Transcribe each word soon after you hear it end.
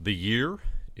The year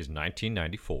is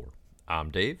 1994.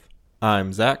 I'm Dave,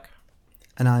 I'm Zach.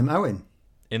 And I'm Owen.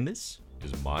 and this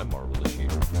is My Marvelous Year.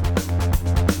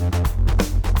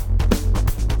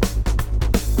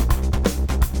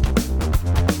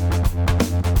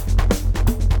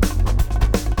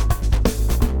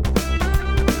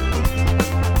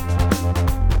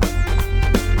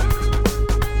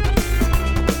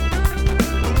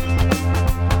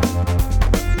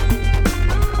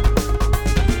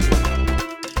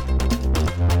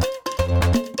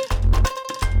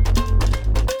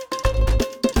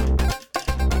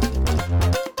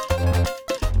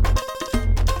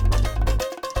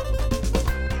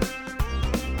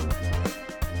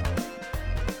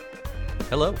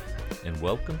 Hello, and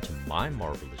welcome to My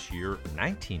Marvelous Year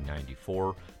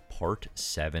 1994, Part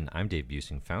 7. I'm Dave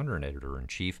Busing, founder and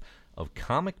editor-in-chief of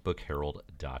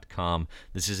comicbookherald.com.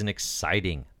 This is an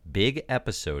exciting, big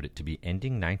episode to be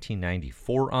ending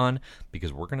 1994 on,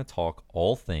 because we're going to talk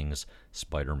all things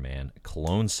Spider-Man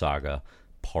Clone Saga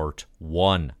Part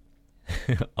 1.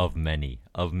 of many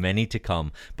to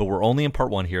come, but we're only in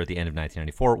part 1 here at the end of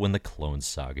 1994 when the Clone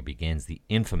Saga begins, the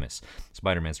infamous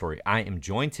Spider-Man story. I am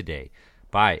joined today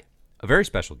by a very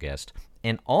special guest,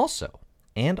 and also,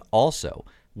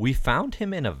 we found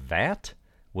him in a vat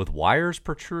with wires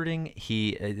protruding.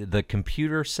 The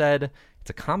computer said it's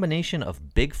a combination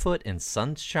of Bigfoot and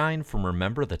Sunshine from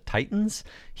Remember the Titans.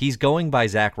 He's going by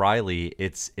Zach Riley.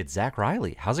 It's Zach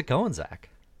Riley. How's it going, Zach?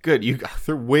 Good. You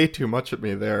threw way too much at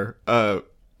me there. I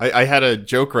had a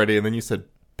joke ready, and then you said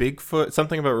Bigfoot,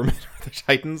 something about Remember the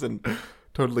Titans, and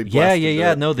totally blasted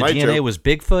Yeah. No, the my DNA joke. was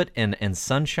Bigfoot and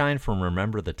Sunshine from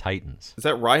Remember the Titans. Is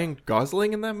that Ryan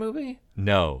Gosling in that movie?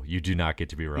 No, you do not get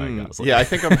to be Ryan Gosling. Yeah, I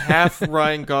think I'm half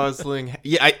Ryan Gosling.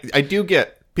 Yeah, I do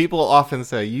get. People often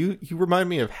say, you remind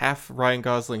me of half Ryan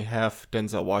Gosling, half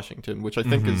Denzel Washington, which I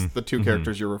think is the two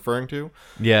characters you're referring to.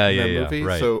 Yeah, in that movie.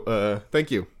 right. So,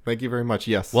 thank you very much.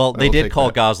 Yes. Well, I they will did take call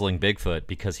that. Gosling Bigfoot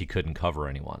because he couldn't cover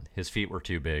anyone. His feet were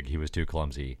too big. He was too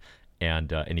clumsy,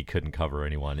 and he couldn't cover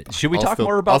anyone. Should we talk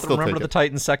more I'll about the still Remember take the it.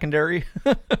 Titans secondary?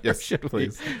 Yes,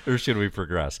 please. Or should we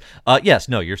progress? Yes,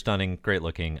 no, you're stunning, great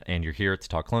looking, and you're here to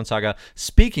talk Clone Saga.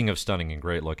 Speaking of stunning and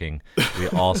great looking, we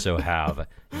also have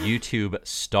YouTube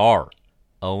star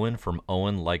Owen from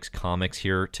Owen Likes Comics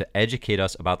here to educate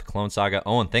us about the Clone Saga.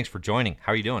 Owen, thanks for joining.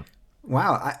 How are you doing?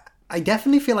 Wow, I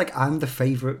definitely feel like I'm the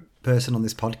favourite person on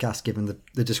this podcast given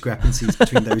the discrepancies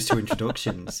between those two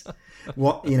introductions.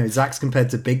 Zach's compared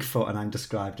to Bigfoot and I'm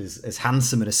described as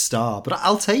handsome and a star, but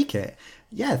I'll take it.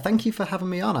 Yeah, thank you for having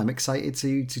me on. I'm excited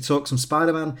to talk some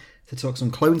Spider-Man, to talk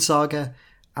some Clone Saga,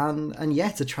 and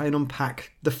to try and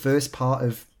unpack the first part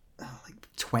of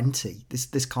 20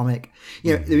 this comic.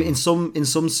 In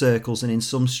some circles and in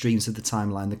some streams of the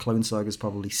timeline, the Clone Saga is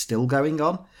probably still going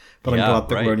on, but I'm glad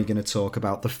that we're only going to talk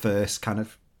about the first kind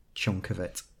of chunk of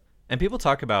it. And people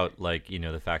talk about,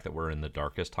 the fact that we're in the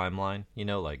darkest timeline,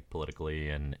 politically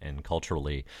and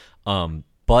culturally.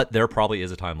 But there probably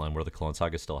is a timeline where the Clone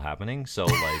Saga is still happening. So,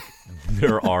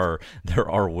 there are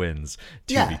wins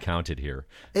to be counted here.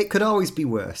 It could always be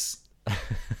worse.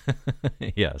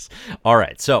 Yes. All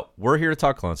right. So we're here to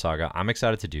talk Clone Saga. I'm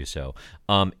excited to do so.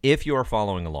 If you are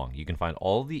following along, you can find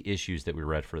all the issues that we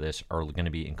read for this are going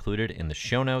to be included in the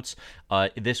show notes.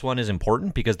 This one is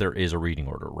important because there is a reading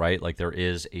order, right? There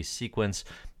is a sequence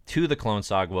to the Clone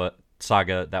Saga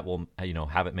that will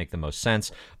have it make the most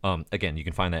sense. Again, you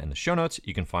can find that in the show notes.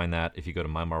 You can find that if you go to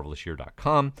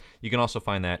mymarvelousyear.com. You can also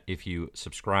find that if you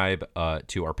subscribe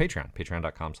to our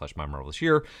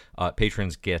patreon.com/mymarvelousyear.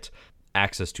 Patrons get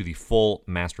access to the full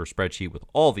master spreadsheet with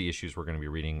all the issues we're going to be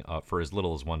reading for as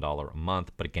little as $1 a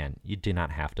month. But again, you do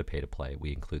not have to pay to play.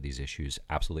 We include these issues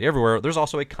absolutely everywhere. There's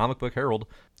also a Comic Book Herald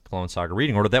Clone Saga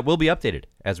reading order that will be updated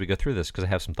as we go through this, because I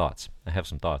have some thoughts. I have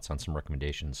some thoughts on some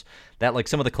recommendations that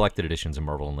some of the collected editions of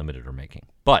Marvel Unlimited are making.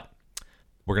 But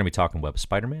we're going to be talking Web of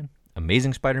Spider-Man,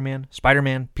 Amazing Spider-Man,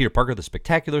 Spider-Man, Peter Parker, the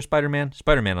Spectacular Spider-Man,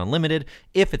 Spider-Man Unlimited.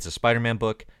 If it's a Spider-Man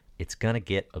book, it's going to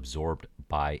get absorbed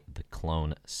by the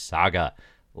Clone Saga.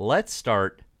 Let's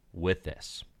start with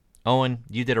this. Owen,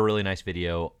 you did a really nice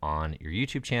video on your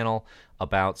YouTube channel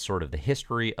about sort of the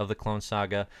history of the Clone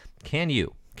Saga. Can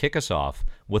you kick us off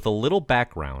with a little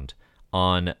background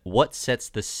on what sets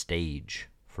the stage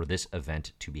for this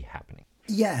event to be happening?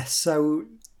 Yeah, so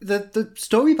the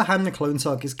story behind the Clone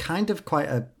Saga is kind of quite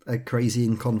a crazy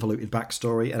and convoluted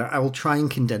backstory, and I will try and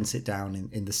condense it down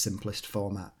in the simplest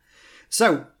format.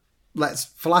 So let's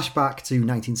flash back to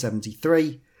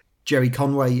 1973. Jerry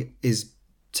Conway is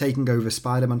taking over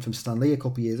Spider-Man from Stan Lee a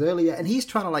couple of years earlier, and he's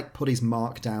trying to put his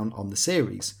mark down on the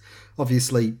series.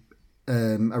 Obviously,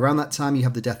 Around that time, you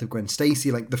have the death of Gwen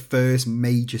Stacy, like the first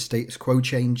major status quo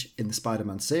change in the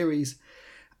Spider-Man series.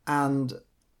 And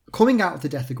coming out of the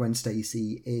death of Gwen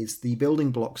Stacy is the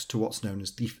building blocks to what's known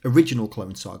as the original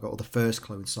Clone Saga, or the first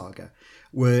Clone Saga,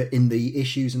 where in the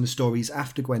issues and the stories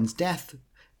after Gwen's death,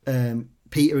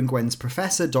 Peter and Gwen's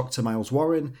professor, Dr. Miles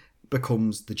Warren,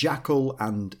 becomes the Jackal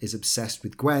and is obsessed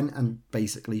with Gwen and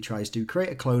basically tries to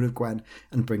create a clone of Gwen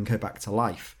and bring her back to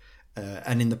life.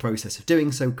 And in the process of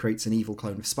doing so, creates an evil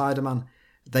clone of Spider-Man.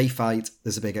 They fight,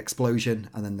 there's a big explosion,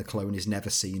 and then the clone is never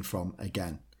seen from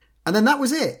again. And then that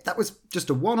was it. That was just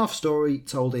a one-off story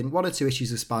told in 1 or 2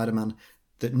 issues of Spider-Man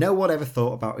that no one ever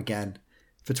thought about again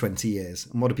for 20 years.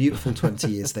 And what a beautiful 20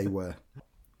 years they were.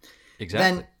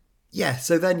 Exactly.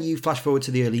 So then you flash forward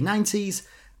to the early 90s,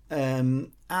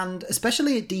 and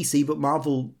especially at DC, but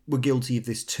Marvel were guilty of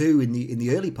this too in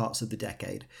the early parts of the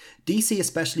decade. DC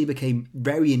especially became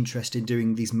very interested in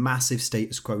doing these massive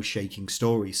status quo shaking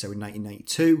stories. So in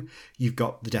 1992, you've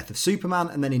got the death of Superman,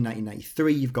 and then in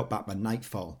 1993, you've got Batman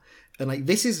Nightfall. And like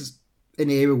this is an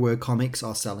era where comics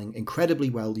are selling incredibly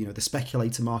well. You know, the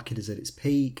speculator market is at its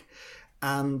peak.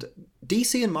 And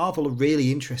DC and Marvel are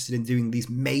really interested in doing these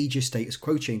major status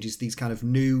quo changes, these kind of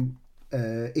new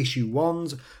issue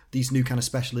ones, these new kind of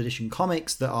special edition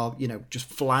comics that are, you know, just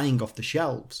flying off the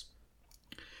shelves.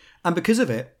 And because of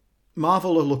it,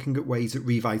 Marvel are looking at ways at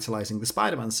revitalizing the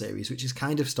Spider-Man series, which has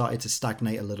kind of started to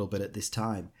stagnate a little bit at this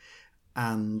time.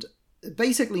 And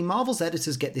basically, Marvel's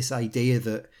editors get this idea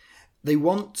that they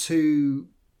want to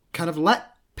kind of let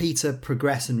Peter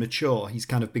progress and mature. He's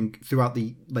kind of been throughout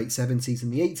the late 70s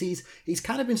and the 80s. He's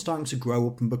kind of been starting to grow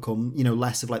up and become, you know,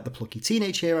 less of like the plucky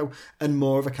teenage hero and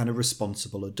more of a kind of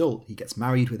responsible adult. He gets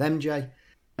married with MJ.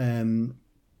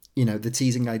 You know, the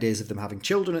teasing ideas of them having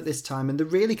children at this time, and they're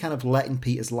really kind of letting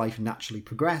Peter's life naturally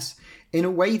progress in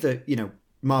a way that, you know,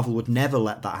 Marvel would never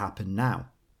let that happen now.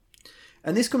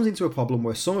 And this comes into a problem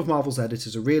where some of Marvel's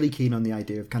editors are really keen on the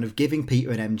idea of kind of giving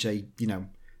Peter and MJ, you know,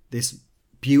 this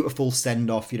beautiful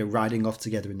send-off, you know, riding off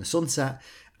together in the sunset.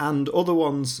 And other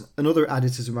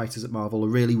editors and writers at Marvel are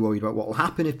really worried about what will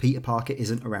happen if Peter Parker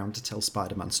isn't around to tell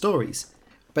Spider-Man stories.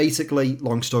 Basically,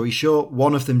 long story short,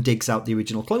 one of them digs out the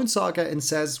original Clone Saga and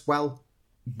says, well,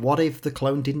 what if the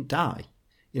clone didn't die?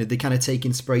 You know, they kind of take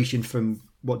inspiration from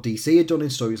what DC had done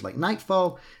in stories like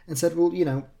Nightfall and said, well, you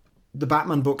know, the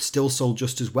Batman books still sold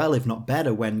just as well, if not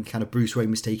better, when kind of Bruce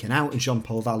Wayne was taken out and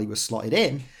Jean-Paul Valley was slotted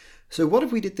in. So what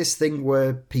if we did this thing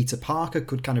where Peter Parker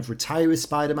could kind of retire as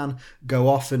Spider-Man, go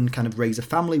off and kind of raise a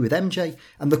family with MJ,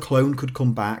 and the clone could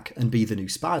come back and be the new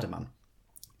Spider-Man?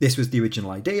 This was the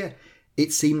original idea.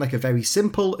 It seemed like a very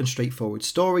simple and straightforward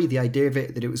story. The idea of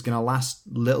it, that it was going to last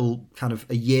little kind of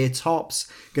a year tops,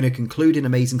 going to conclude in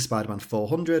Amazing Spider-Man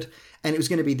 400, and it was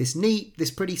going to be this neat, this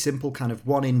pretty simple kind of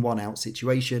one in, one out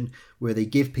situation where they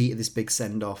give Peter this big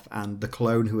send-off, and the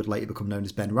clone, who would later become known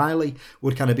as Ben Reilly,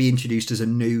 would kind of be introduced as a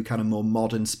new, kind of more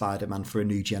modern Spider-Man for a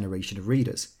new generation of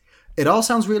readers. It all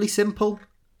sounds really simple.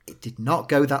 It did not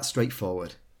go that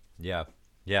straightforward. Yeah.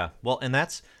 Well, and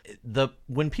that's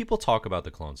when people talk about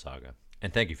the Clone Saga,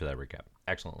 and thank you for that recap.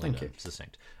 Excellently done.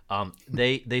 Succinct.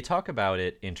 They talk about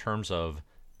it in terms of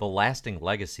the lasting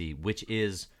legacy, which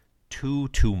is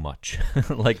too much.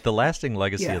 Like the lasting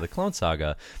legacy of the Clone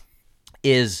Saga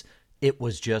is it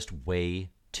was just way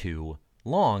too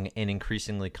long and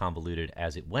increasingly convoluted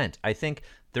as it went. I think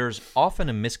there's often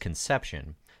a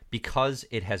misconception because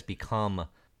it has become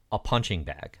a punching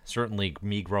bag. Certainly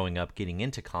me growing up getting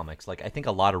into comics, like I think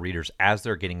a lot of readers, as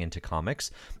they're getting into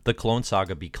comics, the Clone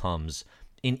Saga becomes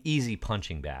an easy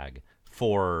punching bag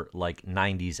for like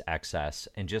 90s excess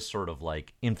and just sort of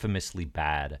like infamously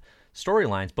bad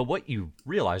storylines. But what you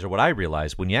realize, or what I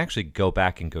realized when you actually go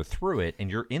back and go through it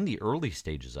and you're in the early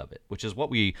stages of it, which is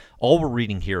what all we're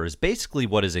reading here is basically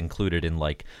what is included in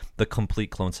like the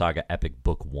complete Clone Saga Epic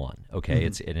Book 1. Okay.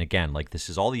 Mm-hmm. And again, like this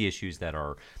is all the issues that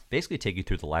are basically take you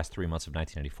through the last 3 months of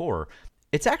 1994.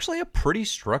 It's actually a pretty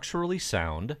structurally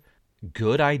sound,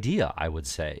 good idea, I would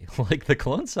say. Like the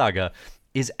Clone Saga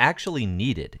is actually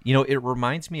needed. You know, it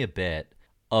reminds me a bit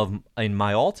of in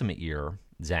my Ultimate year,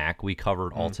 Zach, we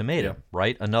covered Ultimatum,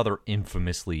 right? Another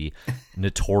infamously,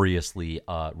 notoriously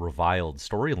reviled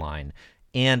storyline.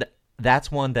 And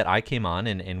that's one that I came on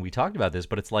and we talked about this,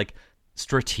 but it's like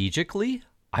strategically,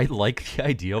 I like the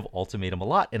idea of Ultimatum a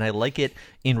lot. And I like it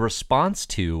in response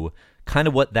to kind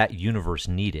of what that universe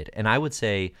needed. And I would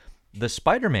say the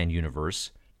Spider-Man universe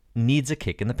needs a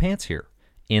kick in the pants here.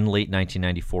 In late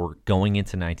 1994, going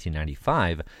into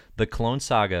 1995, the Clone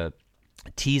Saga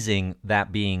teasing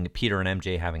that being Peter and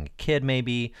MJ having a kid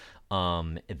maybe,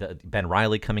 Ben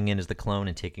Reilly coming in as the clone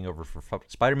and taking over for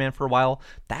Spider-Man for a while.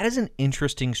 That is an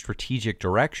interesting strategic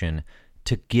direction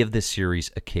to give this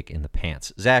series a kick in the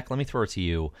pants. Zach, let me throw it to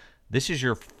you. This is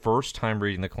your first time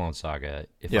reading the Clone Saga,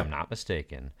 if I'm not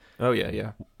mistaken. Oh,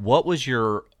 yeah. What was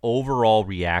your overall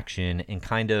reaction, and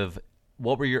kind of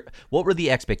what were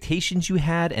the expectations you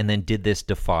had, and then did this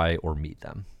defy or meet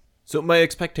them? So my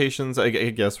expectations, I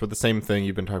guess, were the same thing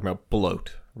you've been talking about,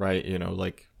 bloat, right?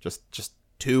 Like just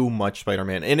too much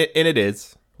Spider-Man. And it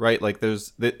is, right? Like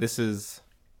this is,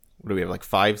 what do we have, like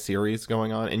 5 series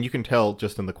going on? And you can tell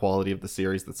just in the quality of the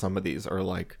series that some of these are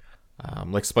like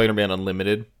Spider-Man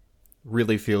Unlimited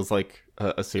really feels like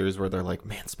a series where they're like,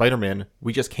 man, Spider-Man,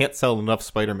 we just can't sell enough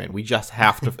Spider-Man. We just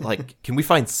have to, like, can we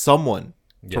find someone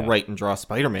to write and draw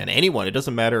Spider-Man? Anyone. It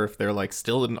doesn't matter if they're like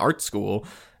still in art school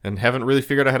and haven't really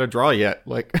figured out how to draw yet.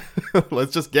 Like,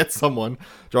 let's just get someone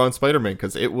drawing Spider-Man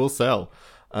because it will sell.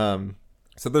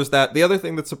 So there's that. The other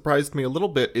thing that surprised me a little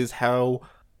bit is how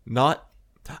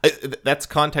that's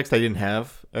context I didn't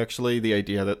have, actually. The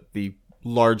idea that the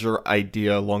larger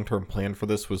long-term plan for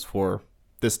this was for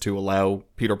this to allow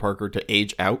Peter Parker to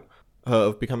age out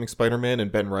of becoming Spider-Man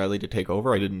and Ben Reilly to take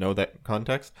over. I didn't know that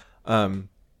context.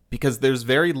 Because there's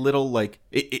very little, like,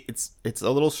 it's a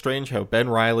little strange how Ben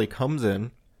Reilly comes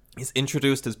in, he's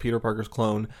introduced as Peter Parker's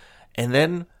clone, and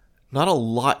then not a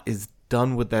lot is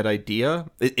done with that idea.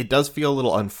 It does feel a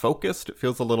little unfocused. It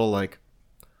feels a little like,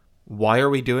 why are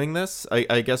we doing this?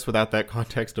 I guess without that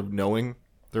context of knowing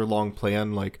their long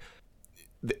plan, like,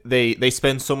 they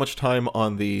spend so much time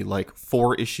on the, like,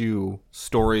 4-issue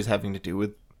stories having to do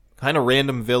with kind of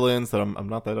random villains that I'm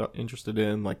not that interested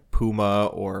in, like Puma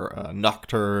or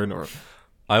Nocturne or...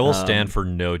 I will stand for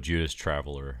no Judas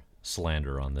Traveler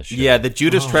slander on this show. Yeah, the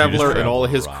Judas Traveler and all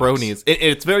of his rocks. cronies.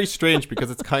 It's very strange because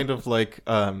it's kind of like...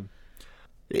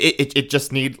 It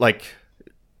just need, like...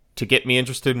 To get me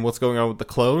interested in what's going on with the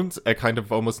clones, I kind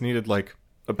of almost needed, like,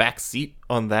 a back seat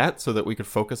on that so that we could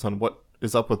focus on what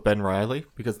is up with Ben Reilly,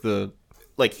 because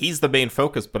he's the main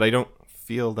focus, but I don't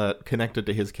feel that connected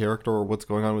to his character or what's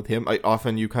going on with him.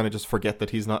 You kind of just forget that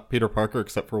he's not Peter Parker,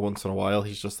 except for once in a while.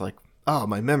 He's just like,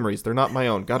 my memories, they're not my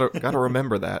own. Gotta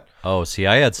remember that. Oh, see,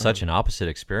 I had such an opposite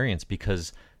experience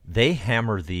because they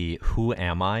hammer the "who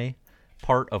am I"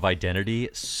 part of identity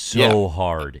so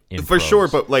hard in for prose. sure.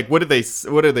 But like, what are they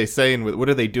saying with? What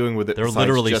are they doing with it? They're besides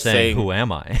literally just saying, "Who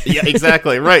am I?" Yeah,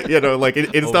 exactly. Right. Like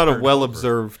it's not a Over and well over.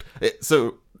 observed.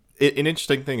 So an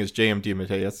interesting thing is J.M.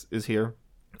 DeMatteis is here.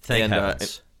 Thank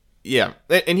heavens. Yeah,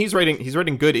 and he's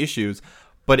writing good issues.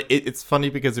 But it's funny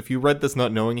because if you read this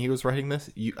not knowing he was writing this,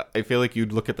 I feel like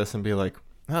you'd look at this and be like,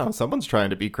 oh, someone's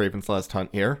trying to be Kraven's Last Hunt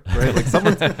here, right? Like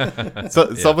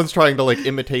someone's trying to, like,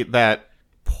 imitate that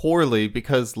poorly,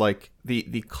 because, like,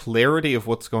 the clarity of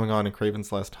what's going on in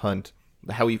Kraven's Last Hunt,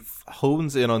 how he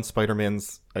hones in on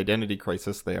Spider-Man's identity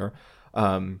crisis there,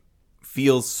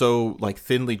 feels so, like,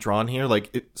 thinly drawn here.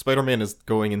 Like, Spider-Man is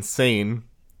going insane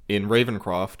in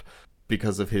Ravencroft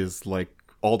because of his, like,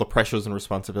 all the pressures and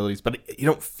responsibilities, but you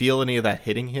don't feel any of that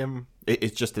hitting him.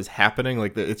 It just is happening.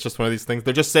 Like, it's just one of these things.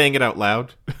 They're just saying it out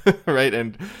loud, right?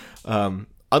 And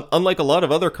unlike a lot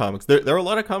of other comics, there are a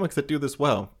lot of comics that do this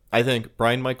well. I think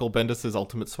Brian Michael Bendis'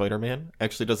 Ultimate Spider-Man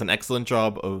actually does an excellent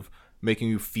job of making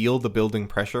you feel the building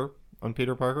pressure on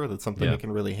Peter Parker. That's something I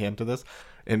can really hand to this.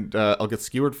 And I'll get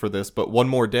skewered for this, but One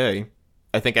More Day,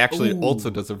 I think actually also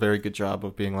does a very good job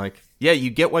of being like, yeah, you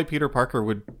get why Peter Parker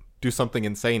would do something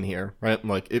insane here, right?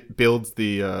 Like, it builds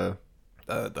the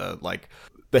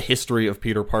history of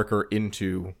Peter Parker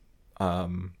into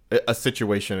a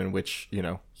situation in which,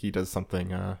 he does something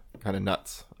kind of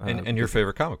nuts. And your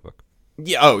favorite comic book?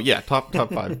 Yeah. Oh, yeah. Top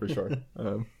 5 for sure.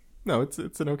 No,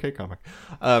 it's an okay comic.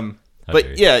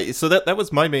 But yeah, so that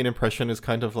was my main impression, is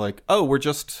kind of like, oh, we're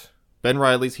just, Ben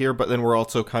Reilly's here, but then we're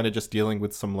also kind of just dealing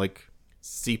with some, like,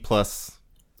 C+,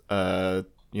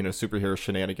 superhero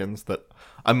shenanigans that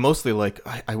I'm mostly like,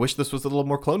 I wish this was a little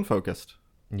more clone focused.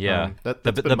 Yeah,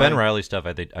 the Ben Reilly stuff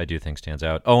I do think stands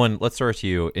out. Owen, let's throw it to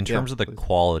you in terms of the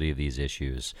quality of these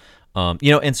issues.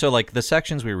 And so, like, the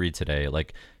sections we read today,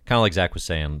 like, kind of like Zach was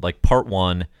saying, like, part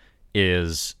 1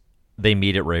 is they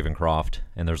meet at Ravencroft,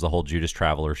 and there's the whole Judas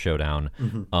Traveler showdown.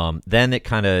 Mm-hmm. Then it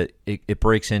kind of it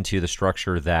breaks into the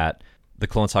structure that the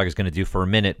Clone Saga is going to do for a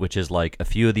minute, which is like a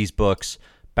few of these books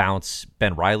bounce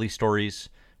Ben Reilly stories,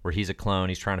 where he's a clone,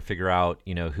 he's trying to figure out,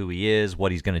 who he is,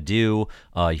 what he's going to do.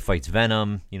 He fights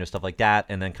Venom, stuff like that.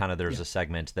 And then kind of there's a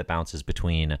segment that bounces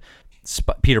between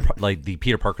the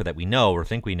Peter Parker that we know or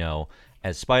think we know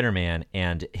as Spider-Man,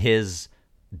 and his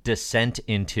descent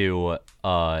into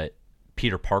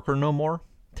Peter Parker no more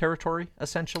territory,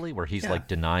 essentially, where he's like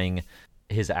denying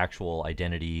his actual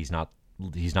identity. He's not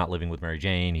living with Mary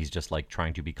Jane. He's just like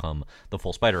trying to become the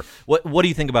full Spider. What do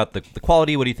you think about the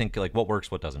quality? What do you think, like, what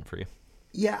works, what doesn't for you?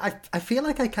 Yeah, I feel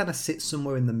like I kind of sit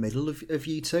somewhere in the middle of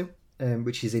you two,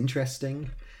 which is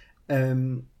interesting.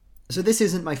 So this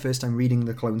isn't my first time reading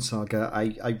the Clone Saga.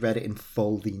 I read it in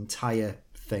full, the entire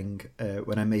thing,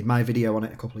 when I made my video on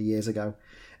it a couple of years ago.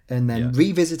 And then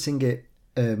revisiting it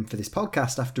for this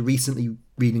podcast after recently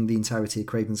reading the entirety of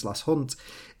Kraven's Last Hunt,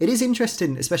 it is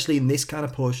interesting, especially in this kind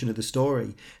of portion of the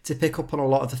story, to pick up on a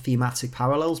lot of the thematic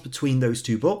parallels between those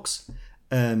two books.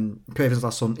 Kraven's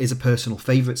Last Hunt is a personal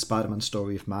favourite Spider-Man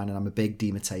story of mine, and I'm a big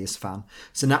DeMatteis fan.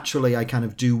 So naturally, I kind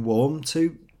of do warm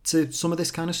to some of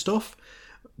this kind of stuff.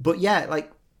 But yeah,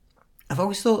 like, I've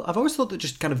always thought that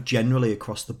just kind of generally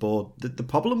across the board, that the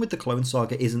problem with the Clone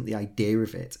Saga isn't the idea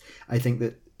of it. I think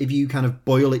that if you kind of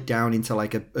boil it down into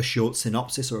like a short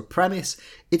synopsis or a premise,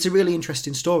 it's a really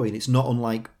interesting story, and it's not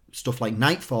unlike stuff like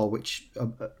Nightfall, which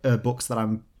are books that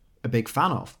I'm a big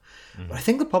fan of. Mm-hmm. But I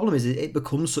think the problem is it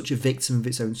becomes such a victim of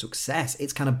its own success.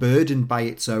 It's kind of burdened by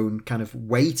its own kind of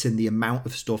weight and the amount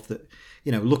of stuff that,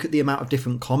 look at the amount of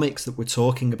different comics that we're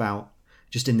talking about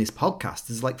just in this podcast.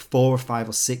 There's like 4 or 5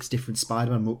 or 6 different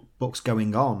Spider-Man books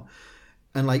going on.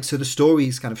 And like, so the story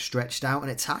is kind of stretched out, and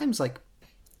at times, like,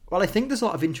 well, I think there's a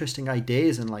lot of interesting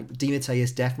ideas, and like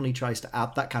DeMatteis definitely tries to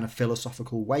add that kind of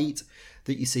philosophical weight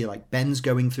that you see, like Ben's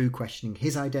going through questioning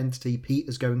his identity,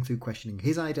 Peter's going through questioning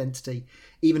his identity,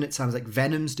 even at times like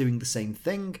Venom's doing the same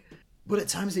thing. But at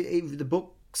times the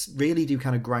books really do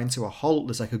kind of grind to a halt.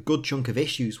 There's like a good chunk of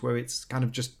issues where it's kind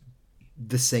of just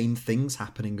the same things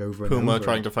happening over and over. Puma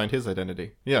trying to find his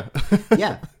identity. Yeah.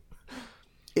 Yeah.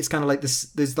 It's kind of like this.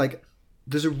 There's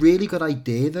a really good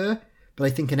idea there, but I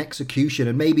think an execution,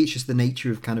 and maybe it's just the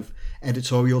nature of kind of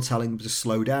editorial telling to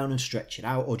slow down and stretch it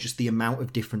out, or just the amount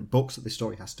of different books that the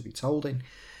story has to be told in.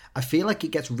 I feel like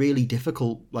it gets really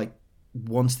difficult, like,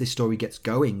 once this story gets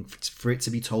going, for it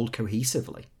to be told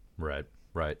cohesively. Right.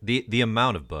 The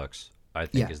amount of books, I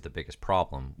think, is the biggest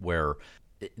problem, where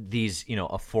these,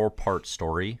 a 4-part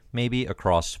story, maybe,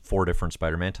 across 4 different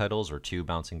Spider-Man titles, or 2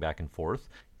 bouncing back and forth,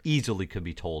 easily could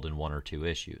be told in 1 or 2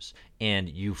 issues. And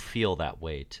you feel that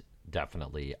weight,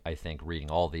 definitely, I think, reading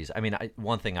all these. I mean,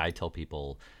 one thing I tell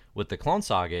people with the Clone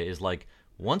Saga is, like,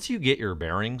 once you get your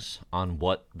bearings on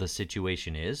what the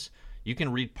situation is, you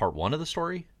can read part 1 of the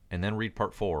story and then read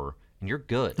part 4, and you're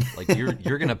good. Like,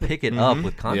 you're going to pick it up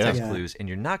with context clues, and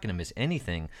you're not going to miss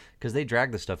anything, because they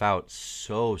drag the stuff out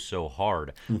so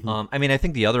hard. Mm-hmm. I mean, I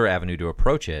think the other avenue to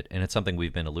approach it, and it's something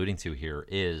we've been alluding to here,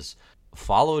 is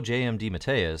follow J.M.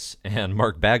 DeMatteis and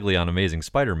Mark Bagley on Amazing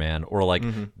Spider-Man, or like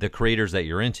the creators that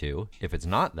you're into, if it's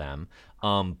not them.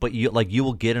 But you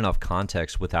will get enough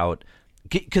context without,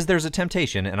 because there's a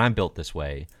temptation, and I'm built this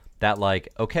way, that like,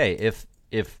 okay,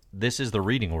 if this is the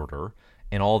reading order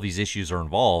and all these issues are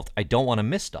involved, I don't want to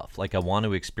miss stuff. Like, I want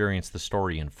to experience the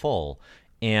story in full.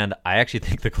 And I actually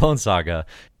think the Clone Saga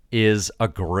is a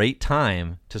great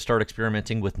time to start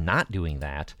experimenting with not doing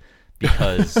that,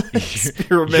 because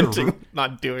experimenting,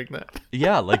 not doing that.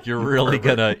 Yeah, like you're really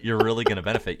gonna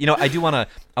benefit.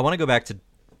 I want to go back to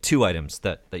 2 items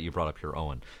that you brought up here,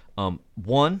 Owen.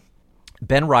 One,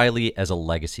 Ben Reilly as a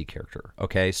legacy character.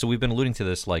 Okay, so we've been alluding to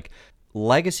this, like,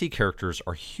 legacy characters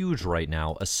are huge right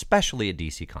now, especially at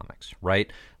DC Comics,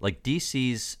 right? Like,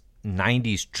 DC's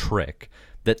 90s trick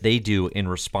that they do in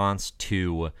response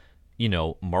to,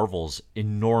 Marvel's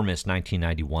enormous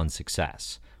 1991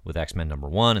 success with X-Men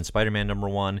 #1 and Spider-Man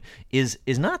 #1 is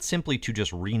not simply to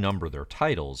just renumber their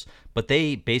titles, but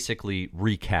they basically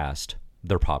recast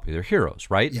their popular heroes,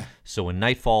 right? Yeah. So in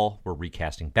Nightfall, we're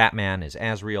recasting Batman as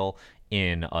Azrael.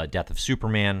 In Death of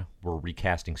Superman, we're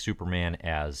recasting Superman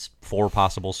as 4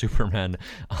 possible Supermen,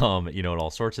 and all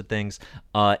sorts of things.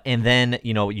 And then,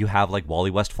 you have like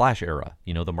Wally West Flash era.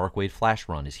 The Mark Waid Flash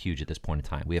run is huge at this point in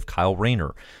time. We have Kyle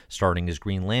Rayner starting as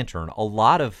Green Lantern. A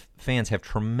lot of fans have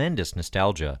tremendous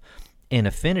nostalgia and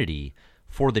affinity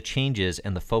for the changes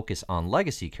and the focus on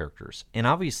legacy characters. And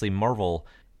obviously, Marvel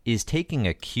is taking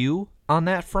a cue on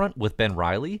that front with Ben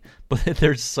Reilly, but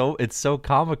it's so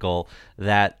comical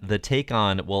that the take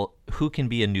on, well, who can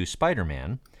be a new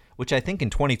Spider-Man, which I think in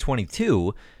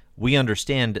 2022 we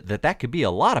understand that could be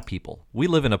a lot of people. We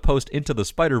live in a post Into the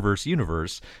Spider-Verse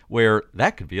universe where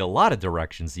that could be a lot of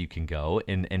directions you can go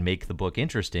and make the book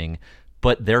interesting,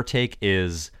 but their take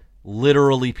is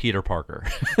literally Peter Parker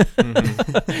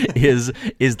is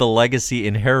the legacy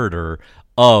inheritor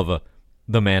of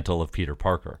the mantle of Peter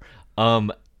Parker.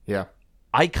 Yeah.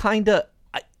 I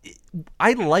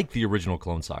like the original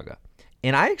Clone Saga,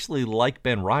 and I actually like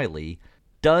Ben Reilly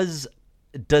does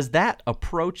does that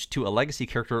approach to a legacy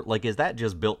character, like, is that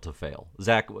just built to fail?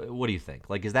 Zach, what do you think?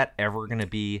 Like, is that ever going to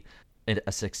be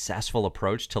a successful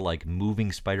approach to, like,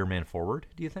 moving Spider-Man forward,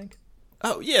 do you think?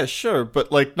 Oh, yeah, sure.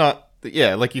 But, like, not,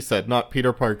 yeah, like you said, not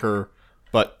Peter Parker,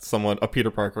 but a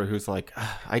Peter Parker who's like,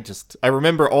 I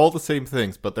remember all the same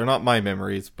things, but they're not my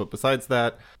memories. But besides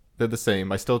that, they're the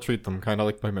same. I still treat them kind of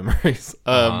like my memories.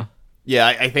 Yeah,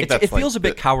 I think it feels a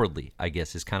bit cowardly, I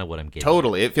guess, is kind of what I'm getting.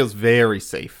 Totally. It feels very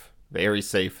safe. Very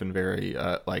safe and very,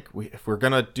 if we're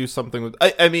going to do something with...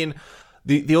 I mean,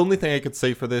 the only thing I could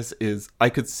say for this is I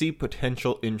could see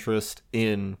potential interest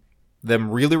in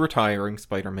them really retiring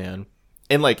Spider-Man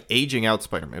and, like, aging out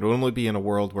Spider-Man. It would only be in a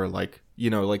world where, like, you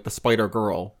know, like the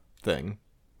Spider-Girl thing,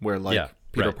 where, like,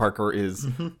 Peter Parker is,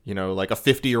 you know, like a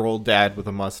 50-year-old dad with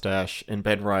a mustache, and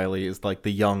Ben Reilly is, like,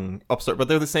 the young upstart, but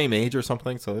they're the same age or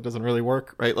something, so it doesn't really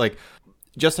work, right? Like,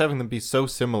 just having them be so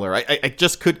similar, I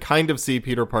just could kind of see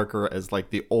Peter Parker as, like,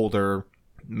 the older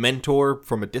mentor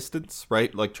from a distance,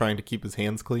 right? Like, trying to keep his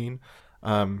hands clean,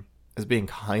 as being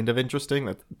kind of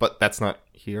interesting, but that's not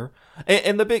here.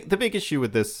 And the big issue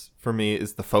with this, for me,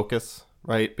 is the focus,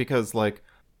 right? Because, like,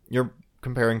 you're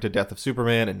comparing to Death of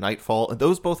Superman and Nightfall, and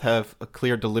those both have a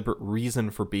clear, deliberate reason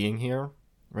for being here,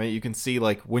 right? You can see,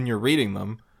 like, when you're reading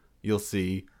them, you'll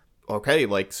see, okay,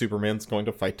 like, Superman's going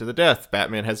to fight to the death,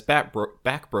 Batman has back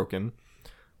broken.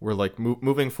 We're, like,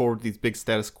 moving forward these big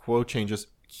status quo changes.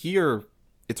 Here,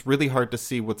 it's really hard to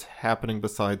see what's happening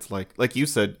besides, like you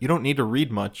said, you don't need to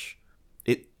read much,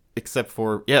 except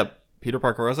for, Peter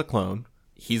Parker as a clone.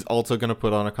 He's also going to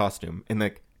put on a costume, and,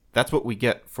 like, that's what we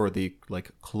get for the,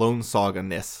 like, Clone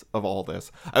Saga-ness of all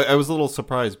this. I was a little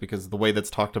surprised because the way that's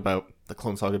talked about the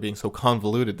Clone Saga being so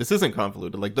convoluted, this isn't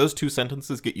convoluted. Like, those two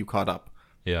sentences get you caught up.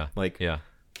 Yeah. Like, yeah.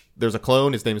 There's a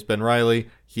clone, his name's Ben Reilly,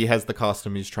 he has the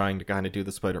costume, he's trying to kind of do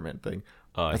the Spider-Man thing.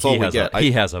 That's all we get.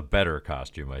 He has a better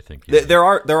costume, I think. There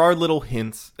are little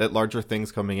hints at larger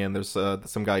things coming in. There's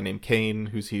some guy named Kane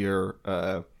who's here.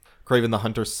 Kraven the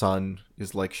Hunter's son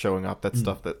is, like, showing up. That's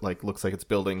stuff that, like, looks like it's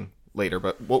building later,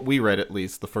 but what we read, at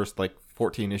least the first, like,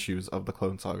 14 issues of the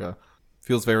Clone Saga,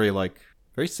 feels very, like,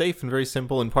 very safe and very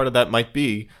simple, and part of that might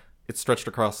be it's stretched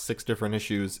across 6 different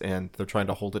issues and they're trying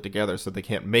to hold it together so they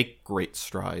can't make great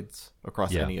strides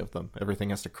across any of them. Everything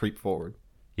has to creep forward.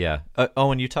 Yeah.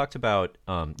 Owen, you talked about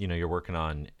you're working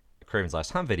on Kraven's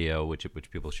Last Hunt video, which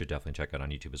people should definitely check out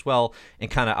on YouTube as well, and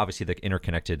kind of obviously the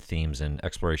interconnected themes and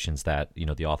explorations that, you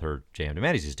know, the author J.M.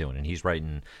 DeMatteis is doing, and he's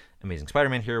writing Amazing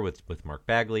Spider-Man here with Mark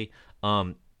Bagley.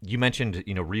 You mentioned,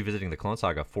 you know, revisiting the Clone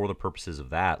Saga for the purposes of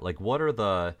that. Like, what are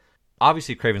the...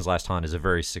 Obviously, Kraven's Last Hunt is a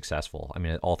very successful... I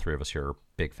mean, all three of us here are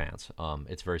big fans.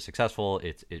 It's very successful.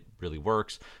 It really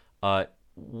works.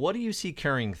 What do you see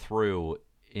carrying through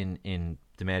in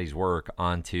DeMatteis' work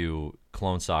onto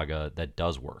Clone Saga that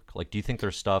does work? Like, do you think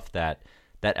there's stuff that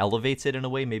elevates it in a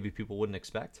way maybe people wouldn't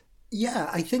expect? Yeah,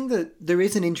 I think that there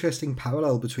is an interesting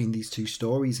parallel between these two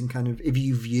stories, and kind of, if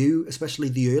you view especially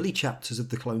the early chapters of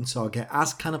the Clone Saga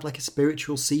as kind of like a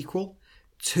spiritual sequel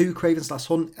to Kraven's Last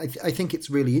Hunt, I think it's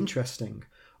really interesting.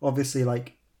 Obviously,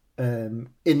 like, in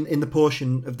the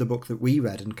portion of the book that we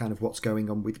read and kind of what's going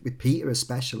on with Peter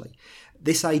especially,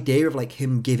 this idea of, like,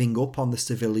 him giving up on the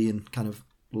civilian kind of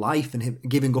life and him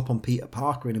giving up on Peter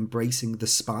Parker and embracing the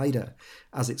spider,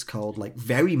 as it's called, like,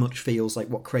 very much feels like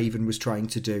what Kraven was trying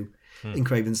to do in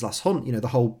Kraven's Last Hunt. You know, the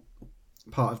whole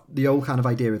part of the old kind of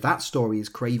idea of that story is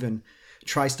Kraven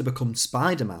tries to become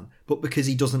Spider-Man, but because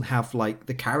he doesn't have, like,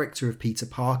 the character of Peter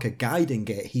Parker guiding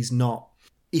it, he's not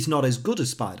as good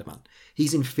as Spider-Man.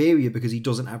 He's inferior because he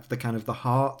doesn't have the kind of the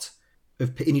heart of,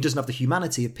 and he doesn't have the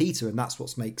humanity of Peter, and that's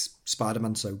what makes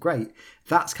Spider-Man so great.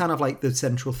 That's kind of like the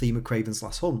central theme of Kraven's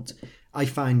Last Hunt. I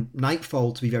find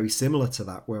Nightfall to be very similar to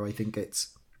that, where I think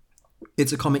it's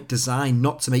a comic designed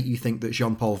not to make you think that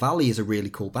Jean-Paul Valley is a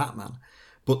really cool Batman,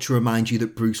 but to remind you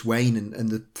that Bruce Wayne and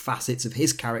the facets of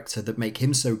his character that make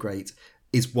him so great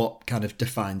is what kind of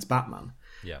defines Batman.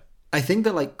 Yeah. I think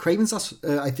that, like,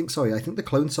 I think the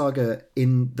Clone Saga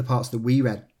in the parts that we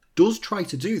read does try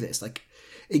to do this. Like,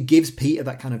 it gives Peter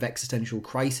that kind of existential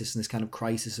crisis and this kind of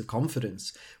crisis of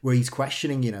confidence where he's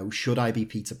questioning, you know, should I be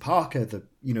Peter Parker, the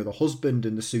husband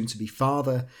and the soon-to-be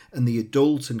father and the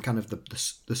adult and kind of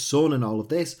the son and all of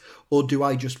this, or do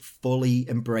I just fully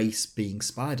embrace being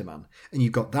Spider-Man? And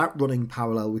you've got that running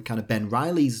parallel with kind of Ben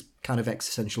Reilly's kind of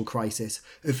existential crisis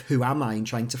of who am I, and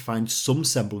trying to find some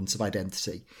semblance of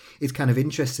identity. It's kind of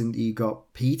interesting that you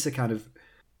got Peter kind of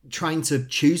trying to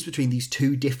choose between these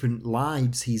two different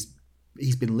lives he's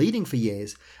he's been leading for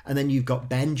years, and then you've got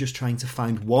Ben just trying to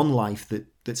find one life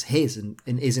that's his and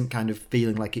isn't kind of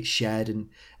feeling like it's shared and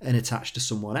attached to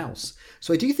someone else.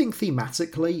 So I do think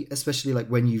thematically, especially like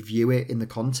when you view it in the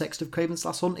context of Kraven's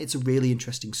Last Hunt, it's a really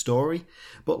interesting story.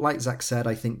 But like Zach said,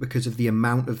 I think because of the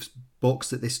amount of books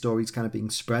that this story is kind of being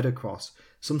spread across,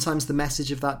 sometimes the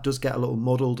message of that does get a little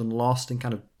muddled and lost and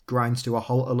kind of grinds to a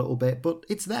halt a little bit, but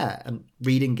it's there. And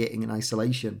reading it in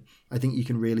isolation, I think you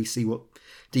can really see what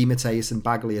DeMatteis and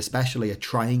Bagley especially are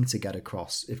trying to get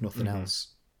across, if nothing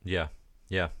else. Yeah.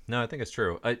 No, I think it's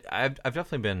true. I've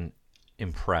definitely been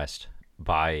impressed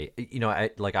by,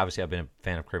 obviously I've been a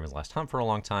fan of Kraven's Last Hunt for a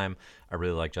long time. I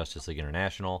really like Justice League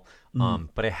International,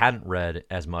 but I hadn't read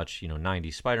as much,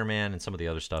 90s Spider-Man and some of the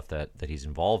other stuff that he's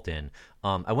involved in.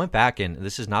 I went back, and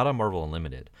this is not on Marvel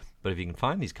Unlimited, but if you can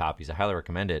find these copies, I highly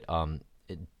recommend it.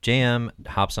 JM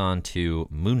hops on to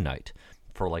Moon Knight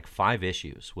for like 5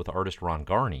 issues with artist Ron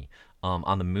Garney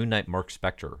on the Moon Knight Mark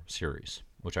Spector series,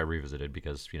 which I revisited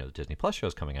because, the Disney Plus show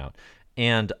is coming out.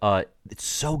 And it's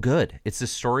so good. It's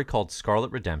this story called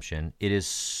Scarlet Redemption. It is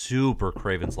super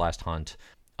Kraven's Last Hunt,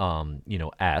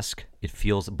 esque. It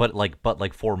feels, but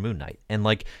like for Moon Knight. And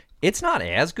like, it's not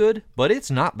as good, but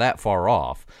it's not that far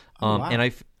off. Wow.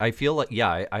 And I feel like,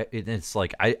 it's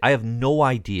like, I have no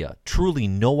idea, truly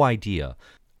no idea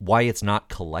why it's not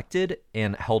collected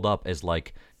and held up as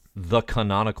like the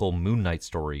canonical Moon Knight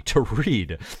story to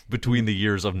read between the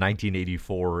years of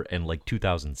 1984 and like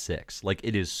 2006. Like,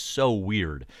 it is so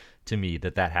weird to me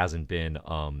that hasn't been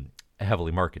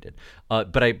heavily marketed.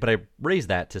 But I raise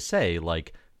that to say,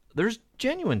 like, there's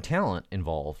genuine talent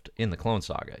involved in the Clone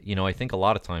Saga. I think a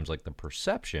lot of times, like, the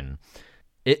perception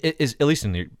it is, at least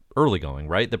in the early going,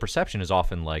 right? The perception is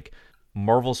often like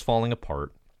Marvel's falling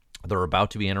apart. They're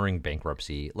about to be entering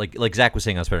bankruptcy. Like Zach was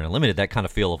saying on Spider-Man Unlimited, that kind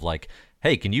of feel of like,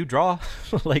 hey, can you draw?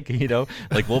 like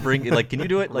we'll bring, like, can you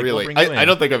do it? Like, really, we'll bring you in. I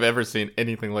don't think I've ever seen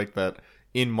anything like that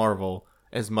in Marvel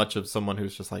as much of someone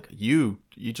who's just like, you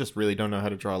just really don't know how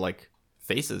to draw like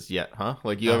faces yet, huh?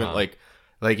 Like, you haven't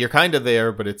like you're kind of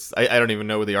there, but it's, I don't even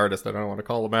know the artist. I don't want to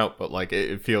call him out, but like,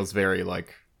 it feels very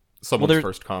like someone's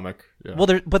first comic. Yeah. Well,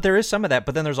 there is some of that,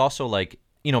 but then there's also like,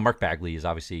 Mark Bagley is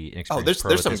obviously an experienced pro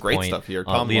there's at some this great point. stuff here.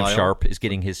 Liam Lyle. Sharp is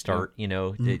getting his start, and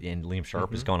Liam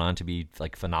Sharp has gone on to be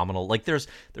like phenomenal. Like, there's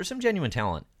some genuine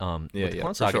talent with the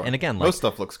Clone Saga, sure. and again, like, most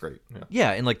stuff looks great.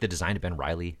 Yeah, and like the design of Ben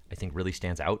Reilly, I think really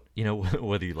stands out.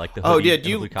 Whether you like the hoodie do and the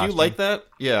you blue costume. like that?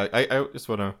 Yeah, I just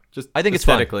want to just. I think it's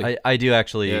fun. aesthetically. I do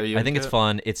actually. Yeah, I think it's it?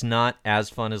 fun. It's not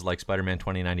as fun as like Spider-Man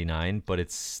 2099, but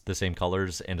it's the same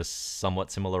colors and a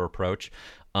somewhat similar approach.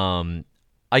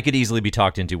 I could easily be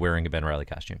talked into wearing a Ben Reilly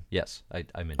costume. Yes,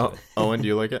 I'm into it. Owen, do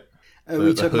you like it?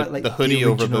 We talk about like the hoodie the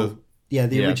original, over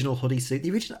the original hoodie suit.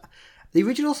 The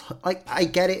originals, like, I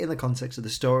get it in the context of the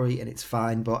story and it's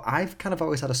fine, but I've kind of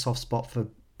always had a soft spot for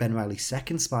Ben Reilly's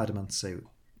second Spider-Man suit.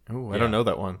 Oh, I don't know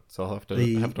that one, so I'll have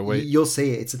to wait. You'll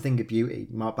see it. It's a thing of beauty.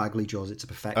 Mark Bagley draws it to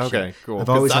perfection. Okay, cool. I've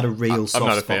always had a I'm real not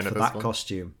soft a fan spot of for this that one.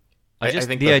 costume. I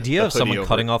think the idea of hoodie someone over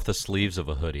cutting it. off the sleeves of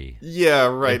a hoodie Yeah,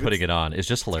 right. and putting it on is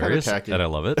just hilarious, tacky. and I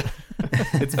love it.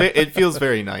 It feels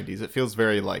very 90s. It feels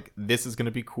very like, this is going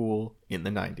to be cool in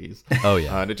the 90s. Oh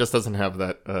yeah. And it just doesn't have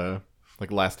that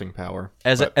like lasting power.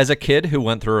 As a kid who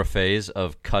went through a phase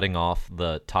of cutting off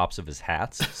the tops of his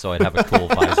hats so I'd have a cool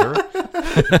visor,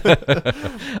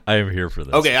 I am here for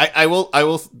this. Okay, I will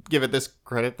give it this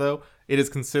credit though. It is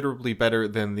considerably better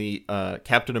than the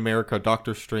Captain America,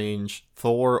 Doctor Strange,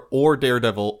 Thor, or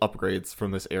Daredevil upgrades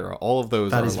from this era. All of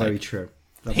those That are is like very true.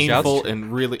 painful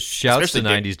and really Shouts to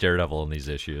especially 90s Daredevil in these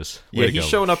issues. Yeah, Way to he's go.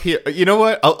 showing up here. You know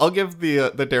what? I'll give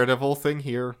the Daredevil thing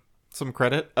here some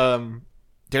credit.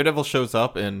 Daredevil shows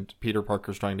up and Peter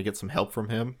Parker's trying to get some help from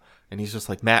him, and he's just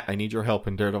like, Matt, I need your help.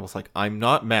 And Daredevil's like, I'm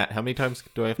not Matt. How many times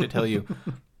do I have to tell you?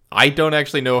 I don't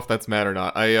actually know if that's Matt or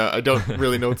not. I don't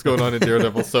really know what's going on in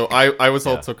Daredevil, so I was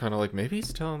also kind of like, maybe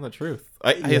he's telling the truth.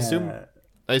 I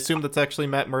assume that's actually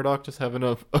Matt Murdock just having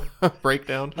a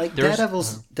breakdown. Like,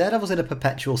 Daredevil's in a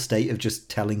perpetual state of just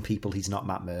telling people he's not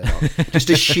Matt Murdock. Just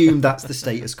assume that's the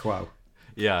status quo.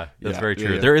 Yeah, that's very true.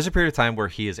 Yeah, yeah. There is a period of time where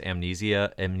he is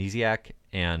amnesiac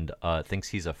and thinks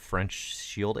he's a French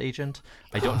SHIELD agent.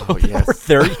 I don't know if we're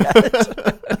there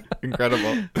yet.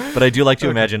 Incredible. But I do like to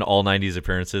imagine all 90s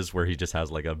appearances where he just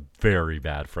has like a very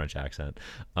bad French accent.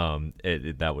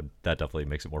 That definitely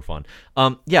makes it more fun.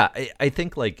 I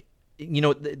think, like,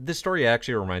 this story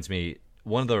actually reminds me,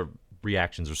 one of the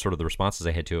reactions or sort of the responses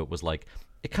I had to it was like,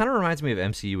 it kind of reminds me of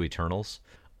MCU Eternals,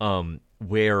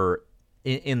 where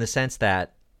in the sense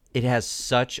that it has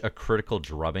such a critical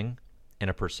drubbing and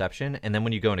a perception, and then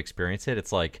when you go and experience it,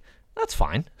 it's like, That's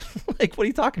fine. Like, what are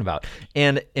you talking about?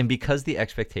 And because the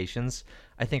expectations,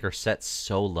 I think, are set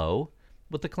so low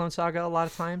with the Clone Saga a lot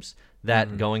of times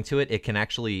that going to it can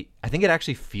actually, I think it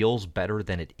actually feels better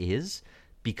than it is,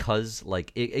 because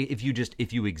like if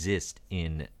you exist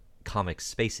in comic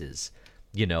spaces,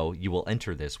 you will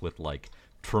enter this with like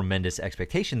tremendous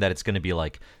expectation that it's going to be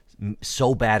like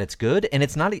so bad it's good, and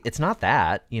it's not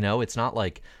that, it's not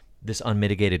like this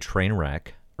unmitigated train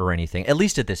wreck or anything, at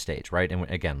least at this stage, right? And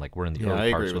again, like, we're in the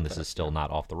early parts when this is still not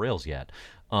off the rails yet.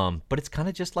 But it's kind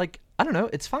of just like, I don't know,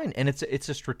 it's fine. And it's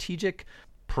a strategic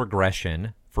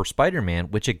progression for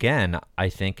Spider-Man, which again, I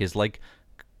think is like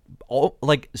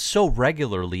so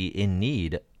regularly in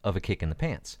need of a kick in the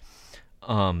pants.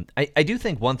 I do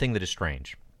think one thing that is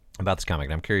strange about this comic,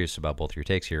 and I'm curious about both of your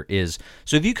takes here, is,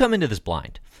 so if you come into this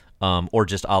blind, or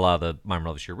just a la the My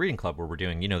Marvelous Year Reading Club, where we're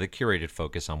doing, the curated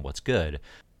focus on what's good,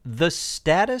 the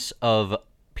status of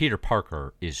Peter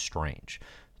Parker is strange,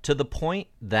 to the point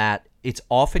that it's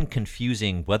often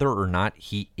confusing whether or not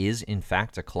he is in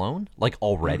fact a clone, like,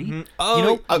 already. Mm-hmm.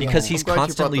 Oh, because he's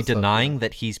constantly denying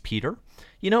that he's Peter.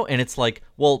 And it's like,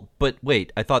 well, but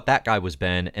wait, I thought that guy was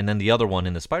Ben, and then the other one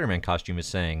in the Spider-Man costume is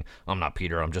saying, I'm not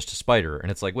Peter, I'm just a spider.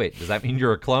 And it's like, wait, does that mean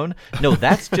you're a clone? No,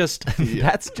 that's just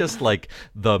that's just like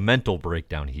the mental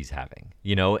breakdown he's having,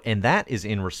 and that is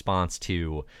in response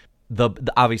to the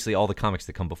obviously all the comics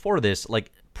that come before this,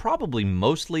 like, probably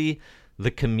mostly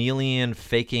the Chameleon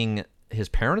faking his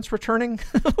parents returning,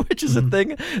 which is a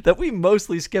thing that we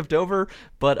mostly skipped over.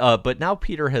 But now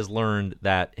Peter has learned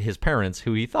that his parents,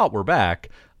 who he thought were back,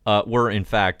 were in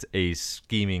fact a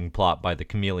scheming plot by the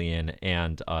Chameleon,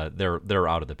 and they're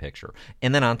out of the picture.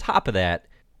 And then on top of that,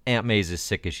 Aunt May's as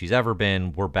sick as she's ever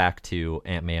been. We're back to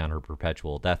Aunt May on her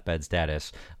perpetual deathbed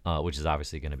status, which is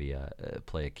obviously going to be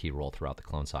play a key role throughout the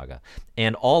Clone Saga.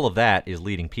 And all of that is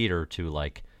leading Peter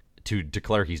to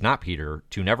declare he's not Peter,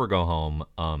 to never go home.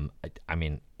 I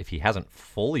mean, if he hasn't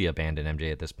fully abandoned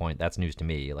MJ at this point, that's news to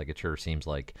me. Like, it sure seems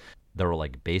like they're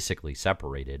like basically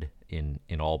separated in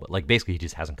all, but like basically he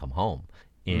just hasn't come home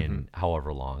in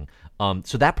however long.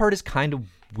 So that part is kind of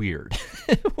weird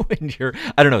when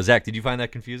I don't know, Zach, did you find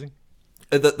that confusing?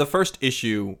 The first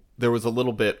issue, there was a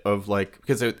little bit of like,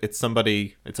 because it's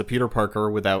a Peter Parker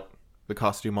without the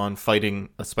costume on fighting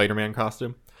a Spider-Man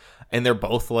costume, and they're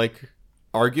both like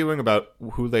arguing about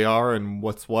who they are and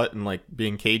what's what, and like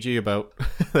being cagey about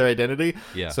their identity.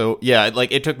 Yeah. So yeah,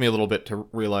 like, it took me a little bit to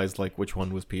realize like which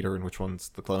one was Peter and which one's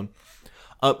the clone.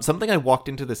 Something I walked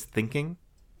into this thinking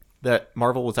that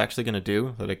Marvel was actually going to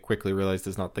do, that I quickly realized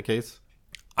is not the case.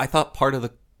 I thought part of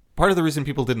the reason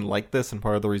people didn't like this, and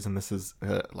part of the reason this is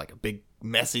like a big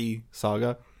messy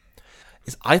saga,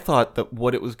 is I thought that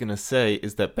what it was going to say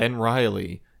is that Ben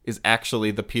Reilly is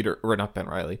actually the Peter, or not Ben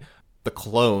Reilly, the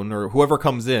clone, or whoever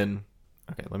comes in.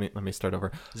 Okay, let me start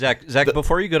over. Zach,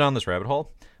 before you go down this rabbit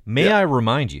hole, may I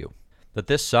remind you that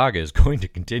this saga is going to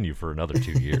continue for another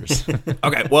 2 years.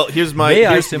 Okay, well,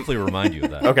 I simply remind you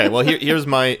of that? Okay, well, here's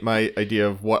my idea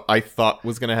of what I thought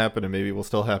was going to happen, and maybe will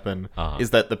still happen,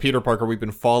 is that the Peter Parker we've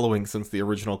been following since the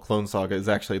original Clone Saga is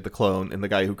actually the clone, and the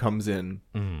guy who comes in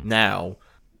now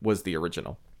was the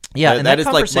original. Yeah, and that is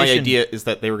like my idea, is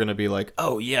that they were going to be like,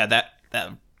 oh yeah,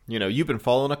 that you've been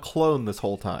following a clone this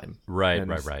whole time. Right.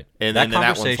 And that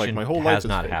conversation like, my whole life has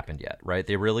not fake. happened yet, right?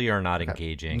 They really are not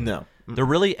engaging. No. They're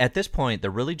really, at this point,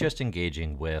 they're really just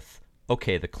engaging with,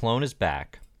 okay, the clone is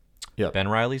back. Yep. Ben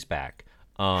Reilly's back.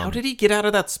 How did he get out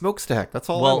of that smokestack? That's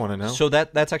all I want to know. So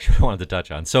that's actually what I wanted to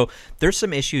touch on. So there's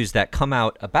some issues that come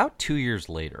out about 2 years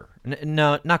later.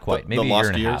 No, not quite. Maybe a year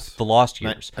and a half. The Lost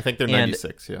Years. I think they're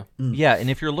 96, yeah. Yeah, and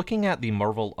if you're looking at the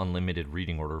Marvel Unlimited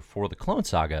reading order for the Clone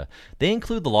Saga, they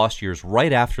include the Lost Years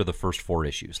right after the first 4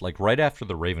 issues, like right after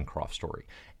the Ravencroft story.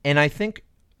 And I think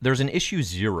there's an issue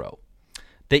 0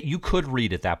 that you could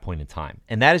read at that point in time.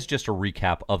 And that is just a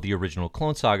recap of the original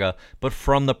Clone Saga, but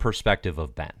from the perspective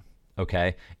of Ben.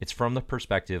 Okay, it's from the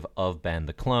perspective of Ben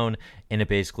the clone, and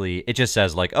it just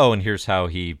says like, oh, and here's how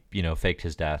he faked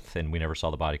his death, and we never saw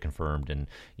the body confirmed, and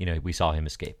we saw him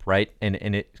escape, right? And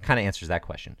it kind of answers that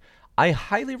question. I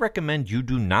highly recommend you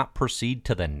do not proceed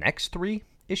to the next 3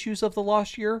 issues of the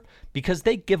Lost Year, because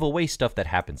they give away stuff that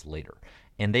happens later,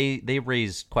 and they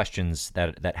raise questions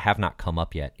that have not come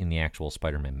up yet in the actual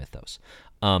Spider-Man mythos.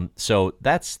 So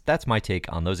that's my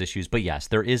take on those issues. But yes,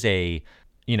 there is a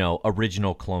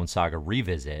original Clone Saga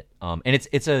revisit. And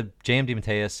it's a J.M.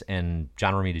 DeMatteis and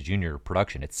John Romita Jr.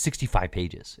 production. It's 65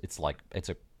 pages. It's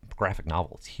a graphic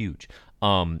novel. It's huge.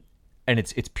 And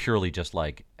it's purely just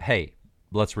like, hey,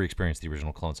 let's re-experience the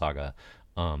original Clone Saga,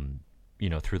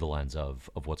 through the lens of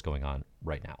what's going on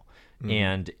right now.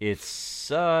 And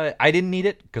it's I didn't need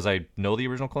it because I know the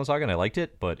original Clone Saga and I liked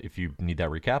it. But if you need that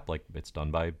recap, like it's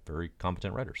done by very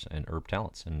competent writers and herb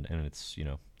talents, and it's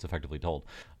it's effectively told.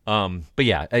 But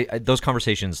yeah, those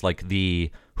conversations like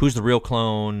the who's the real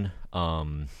clone,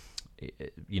 who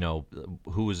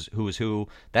is who,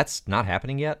 that's not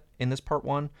happening yet in this part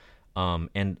one.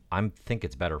 And I think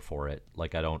it's better for it.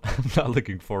 Like I'm not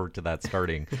looking forward to that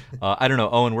starting. I don't know,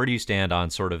 Owen, where do you stand on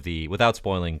sort of without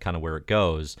spoiling kind of where it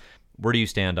goes, where do you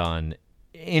stand on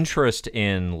interest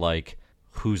in like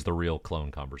who's the real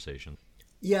clone conversation?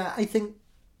 Yeah, I think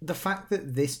the fact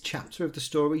that this chapter of the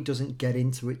story doesn't get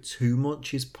into it too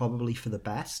much is probably for the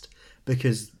best,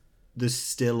 because there's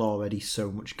still already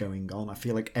so much going on. I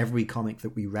feel like every comic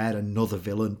that we read, another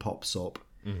villain pops up.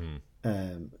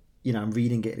 I'm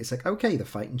reading it and it's like, okay, they're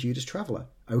fighting Judas Traveler.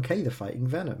 Okay, they're fighting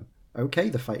Venom. Okay,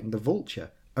 they're fighting the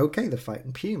Vulture. Okay, they're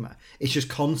fighting Puma. It's just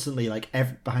constantly like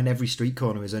behind every street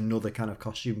corner is another kind of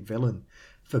costume villain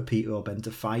for Peter or Ben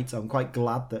to fight. I'm quite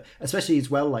glad that, especially as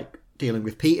well, like dealing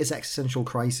with Peter's existential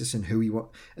crisis and who he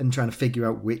and trying to figure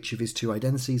out which of his two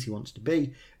identities he wants to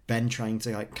be. Ben trying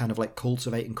to like kind of like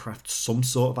cultivate and craft some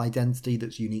sort of identity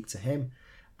that's unique to him.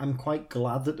 I'm quite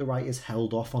glad that the writers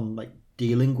held off on like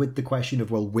dealing with the question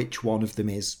of, well, which one of them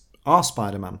is our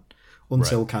Spider-Man,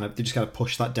 until they just kind of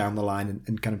push that down the line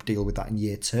and kind of deal with that in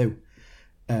year 2.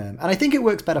 And I think it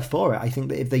works better for it. I think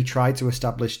that if they try to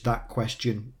establish that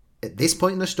question at this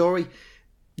point in the story,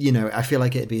 I feel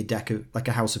like it'd be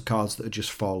a house of cards that would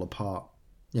just fall apart.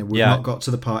 We've not got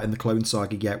to the part in the Clone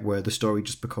Saga yet where the story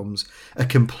just becomes a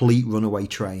complete runaway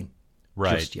train.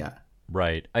 Right. Just yet.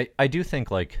 Right. I do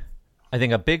think I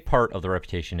think a big part of the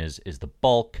reputation is the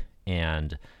bulk,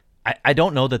 and I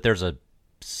don't know that there's a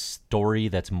story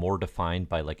that's more defined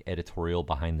by like editorial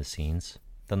behind the scenes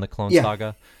than the Clone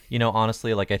Saga.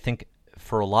 Honestly, like I think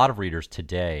for a lot of readers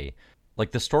today,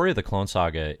 like the story of the Clone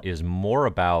Saga is more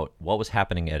about what was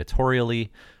happening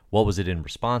editorially, what was it in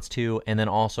response to, and then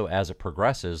also as it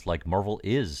progresses, like Marvel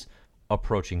is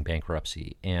approaching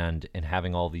bankruptcy and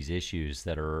having all these issues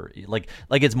that are like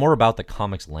it's more about the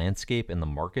comics landscape and the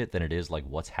market than it is like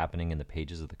what's happening in the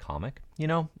pages of the comic,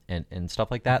 and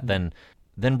stuff like that,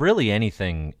 than really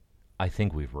anything I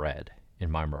think we've read in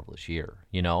My Marvelous Year,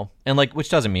 and like, which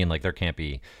doesn't mean like there can't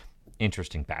be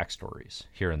interesting backstories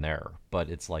here and there, but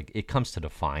it's like it comes to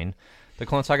define the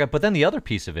Clone Saga. But then the other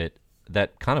piece of it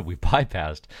that kind of we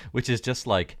bypassed, which is just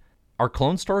like, are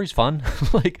clone stories fun?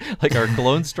 like are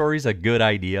clone stories a good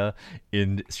idea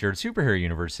in shared superhero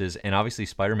universes? And obviously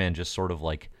Spider-Man just sort of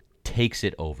like takes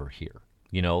it over here.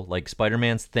 Like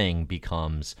Spider-Man's thing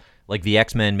becomes like the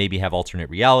X-Men maybe have alternate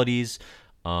realities.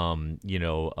 Batman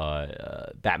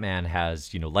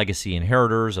has, legacy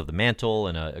inheritors of the mantle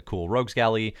and a cool rogues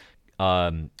galley.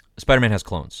 Spider-Man has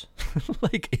clones.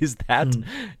 Like, is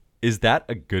that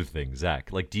a good thing,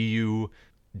 Zach? Like, do you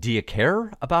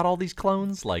care about all these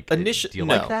clones? Like, do you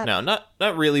like that? No,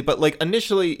 not really. But like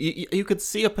initially, you could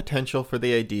see a potential for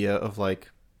the idea of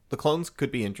like the clones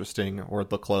could be interesting, or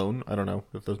the clone. I don't know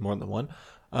if there's more than one.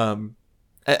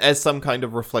 As some kind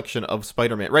of reflection of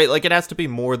Spider-Man, right? Like it has to be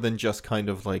more than just kind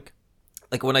of like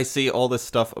when I see all this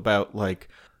stuff about like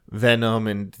Venom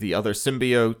and the other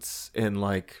symbiotes and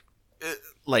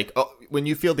when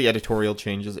you feel the editorial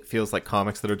changes, it feels like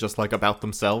comics that are just like about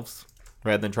themselves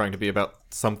rather than trying to be about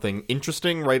something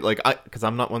interesting, right? Like because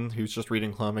I'm not one who's just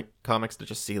reading comics to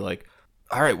just see like,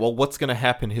 all right, well, what's going to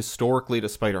happen historically to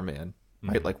Spider-Man,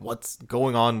 right? Mm-hmm. Like what's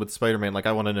going on with Spider-Man? Like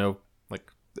I want to know,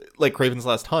 like Kraven's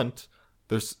Last Hunt.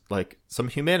 There's like some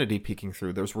humanity peeking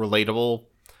through. There's relatable,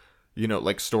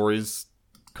 like stories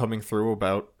coming through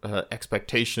about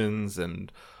expectations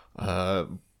and,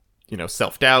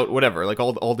 self-doubt, whatever. Like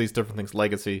all these different things,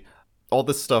 legacy, all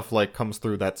this stuff like comes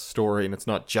through that story, and it's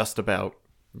not just about,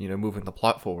 moving the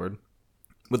plot forward.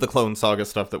 With the Clone Saga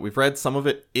stuff that we've read, some of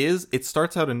it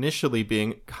starts out initially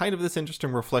being kind of this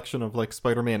interesting reflection of like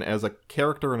Spider-Man as a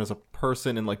character and as a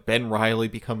person, and like Ben Reilly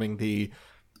becoming the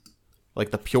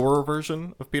purer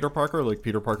version of Peter Parker. Like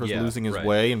Peter Parker's losing his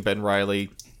way, and Ben Reilly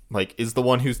like is the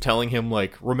one who's telling him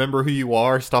like, remember who you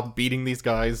are, stop beating these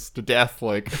guys to death,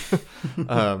 like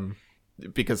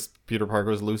because Peter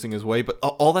Parker is losing his way. But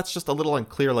all that's just a little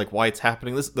unclear, like why it's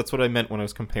happening. That's what I meant when I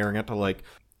was comparing it to like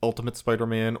Ultimate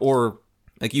Spider-Man, or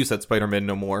like you said, Spider-Man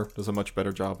No More does a much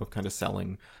better job of kind of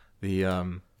selling the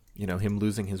him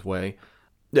losing his way.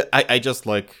 I just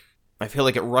like, I feel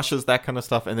like it rushes that kind of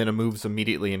stuff, and then it moves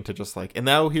immediately into just like, and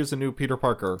now here's a new Peter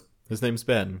Parker. His name's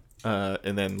Ben.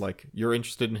 And then like, you're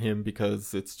interested in him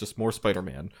because it's just more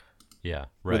Spider-Man. Yeah,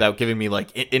 right. Without giving me like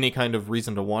any kind of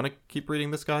reason to want to keep reading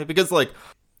this guy. Because like,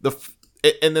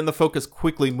 and then the focus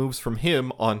quickly moves from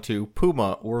him onto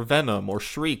Puma or Venom or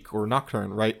Shriek or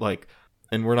Nocturne, right? Like,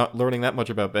 and we're not learning that much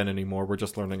about Ben anymore. We're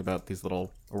just learning about these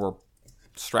little, or we're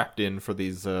strapped in for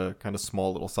these kind of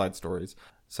small little side stories.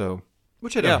 So,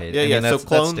 which I don't hate. Yeah, I mean, that's, so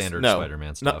clones, that's standard no,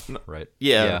 Spider-Man stuff, right?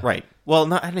 Yeah, right. Well,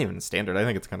 not, I don't even standard. I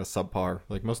think it's kind of subpar.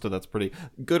 Like, most of that's pretty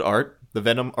good art. The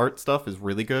Venom art stuff is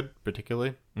really good,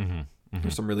 particularly.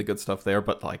 There's some really good stuff there,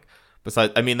 but like,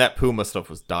 besides, I mean, that Puma stuff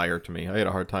was dire to me. I had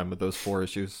a hard time with those 4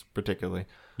 issues, particularly.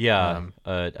 Yeah,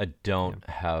 I don't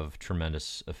have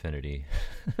tremendous affinity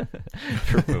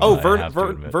for Puma. Oh,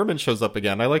 Vermin shows up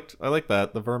again. I like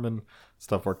that. The Vermin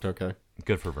stuff worked okay.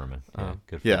 Good for Vermin.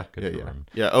 Good for Vermin.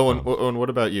 Yeah. Owen, what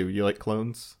about you? You like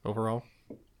clones overall?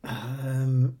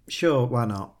 Sure, why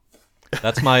not?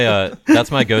 That's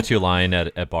my go-to line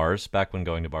at bars. Back when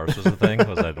going to bars was a thing,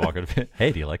 was I'd walk in,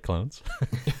 hey, do you like clones?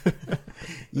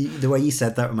 The way you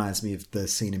said that reminds me of the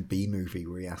scene in B Movie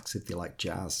where he asks if they like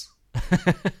jazz.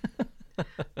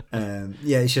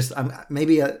 Yeah, it's just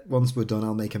maybe once we're done,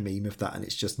 I'll make a meme of that, and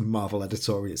it's just Marvel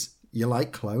editorials. You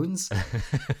like clones?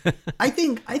 I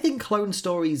think clone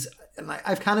stories.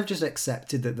 I've kind of just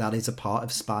accepted that is a part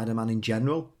of Spider-Man in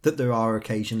general. That there are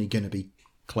occasionally going to be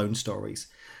clone stories.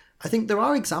 I think there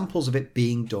are examples of it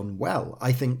being done well.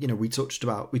 I think we touched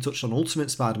on Ultimate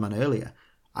Spider-Man earlier.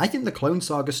 I think the Clone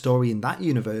Saga story in that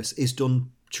universe is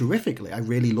done terrifically. I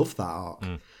really love that arc.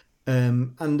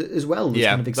 And as well, there's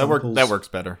kind of examples. that works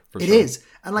better. It is.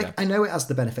 And I know it has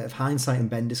the benefit of hindsight and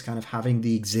Bendis kind of having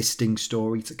the existing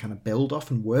story to kind of build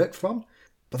off and work from.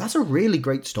 But that's a really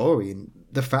great story, and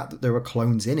the fact that there are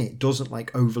clones in it doesn't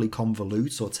overly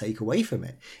convolute or take away from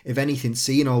it. If anything,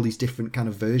 seeing all these different kind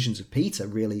of versions of Peter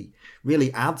really,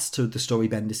 really adds to the story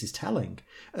Bendis is telling.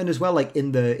 And as well,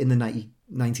 in the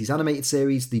 90s animated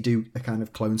series, they do a kind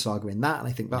of Clone Saga in that, and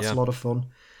I think that's a lot of fun.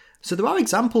 So there are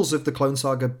examples of the Clone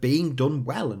Saga being done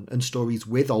well, and stories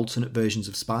with alternate versions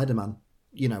of Spider-Man,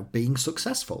 being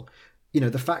successful.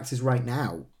 The fact is right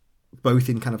now, both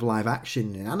in kind of live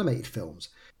action and animated films,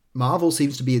 Marvel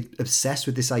seems to be obsessed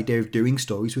with this idea of doing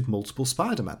stories with multiple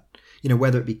Spider-Man.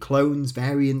 Whether it be clones,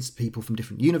 variants, people from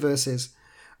different universes.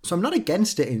 So I'm not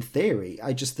against it in theory.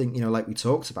 I just think, like we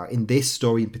talked about, in this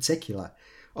story in particular,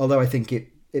 although I think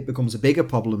it becomes a bigger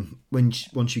problem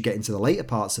once you get into the later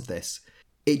parts of this,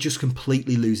 it just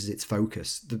completely loses its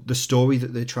focus. The story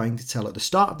that they're trying to tell at the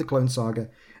start of the Clone Saga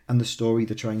and the story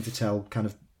they're trying to tell kind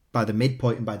of by the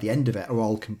midpoint and by the end of it are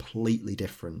all completely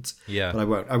different. Yeah.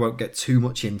 But I won't get too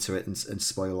much into it and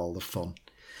spoil all the fun.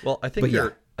 Well, I think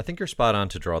you're spot on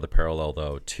to draw the parallel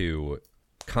though to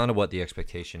kind of what the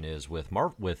expectation is with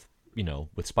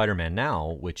Spider-Man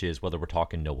now, which is whether we're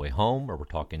talking No Way Home or we're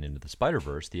talking Into the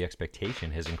Spider-Verse, the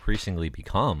expectation has increasingly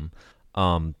become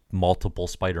multiple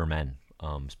Spider-Men,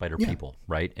 people,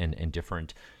 right? And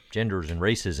different genders and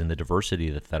races and the diversity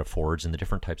that affords and the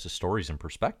different types of stories and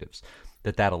perspectives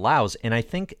that allows. And I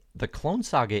think the Clone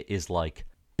Saga is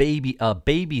a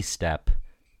baby step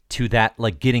to that,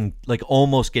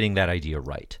 almost getting that idea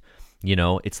right.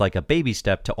 It's like a baby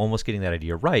step to almost getting that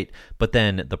idea right. But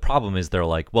then the problem is they're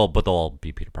like, well, but they'll all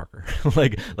be Peter Parker.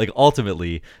 like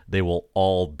ultimately they will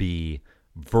all be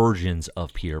versions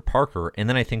of Peter Parker. And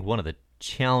then I think one of the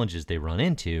challenges they run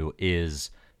into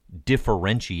is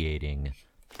differentiating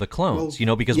the clones,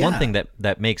 because one thing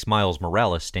that makes Miles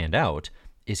Morales stand out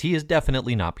is he is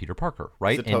definitely not Peter Parker,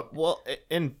 right?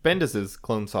 In Bendis's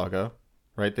Clone Saga,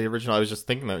 right, the original, I was just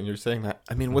thinking that when you were saying that.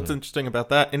 I mean, what's interesting about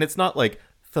that, and it's not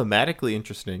thematically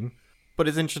interesting, but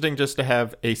it's interesting just to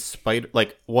have a spider,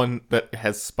 one that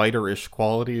has spider-ish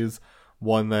qualities,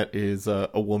 one that is a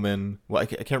woman. Well, I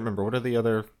can't remember. What are the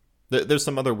other... There's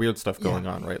some other weird stuff going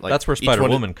on, right? That's where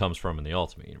Spider-Woman comes from in the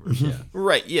Ultimate Universe, yeah.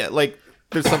 Right, yeah,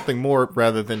 there's something more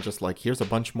rather than just here's a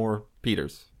bunch more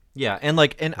Peters. Yeah, and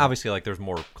obviously there's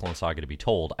more Clone Saga to be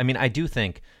told. I mean, I do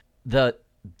think the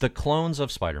clones of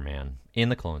Spider-Man in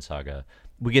the Clone Saga,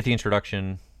 we get the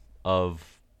introduction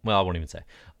of, well, I won't even say.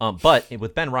 But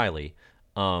with Ben Reilly,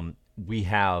 we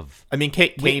have... I mean,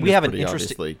 Kane we is have pretty an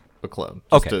interesting... obviously a clone.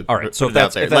 Okay, all right. So if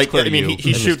that's clear to you,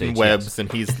 he's shooting webs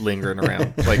and he's lingering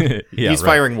around. He's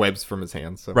firing webs from his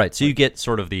hands. So. Right. So you get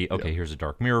sort of here's a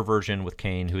Dark Mirror version with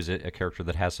Kane, who's a character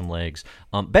that has some legs.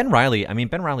 Ben Reilly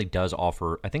does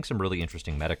offer, I think, some really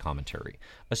interesting meta commentary,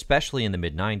 especially in the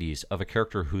mid-90s, of a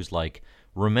character who's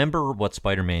remember what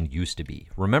Spider-Man used to be.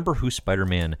 Remember who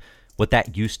Spider-Man... what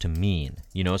that used to mean,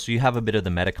 so you have a bit of the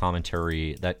meta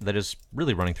commentary that is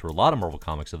really running through a lot of Marvel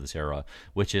comics of this era,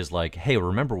 which is hey,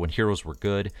 remember when heroes were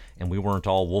good and we weren't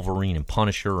all Wolverine and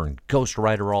Punisher and Ghost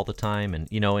Rider all the time, and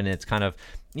and it's kind of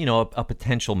a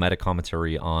potential meta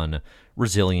commentary on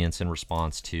resilience in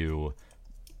response to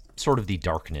sort of the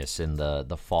darkness and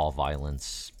the fall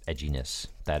violence edginess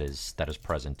that is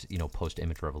present, post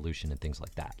Image Revolution and things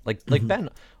like that. Like Ben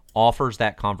offers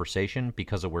that conversation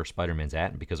because of where Spider-Man's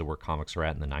at and because of where comics are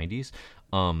at in the 90s,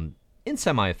 in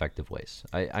semi-effective ways.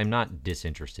 I'm not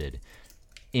disinterested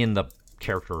in the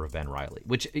character of Ben Reilly,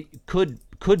 which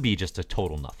could be just a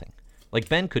total nothing. Like,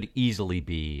 Ben could easily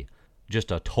be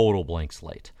just a total blank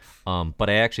slate. But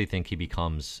I actually think he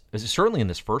becomes, certainly in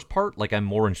this first part, like, I'm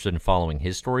more interested in following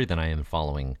his story than I am in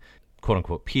following, quote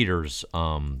unquote, Peter's,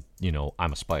 I'm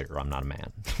a spider, I'm not a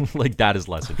man. Like, that is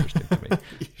less interesting to me.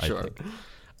 Sure. I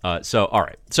think. So, all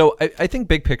right. So I think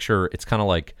big picture, it's kind of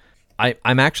like,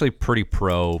 I'm actually pretty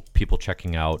pro people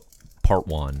checking out part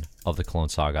 1 of the Clone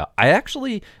Saga. I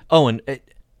actually,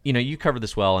 you covered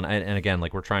this well, and again,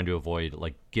 like, we're trying to avoid,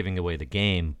 like, giving away the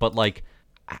game, but, like,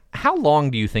 how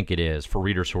long do you think it is for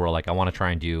readers who are like, I want to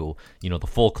try and do, the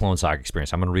full Clone Saga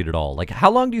experience, I'm going to read it all. Like, how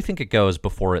long do you think it goes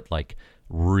before it, like,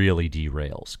 really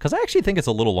derails? Because I actually think it's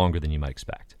a little longer than you might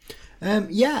expect.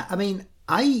 Yeah, I mean,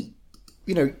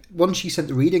 once you sent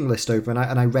the reading list over and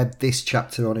I read this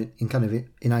chapter on it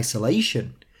in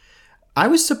isolation, I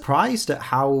was surprised at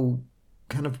how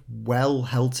kind of well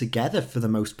held together, for the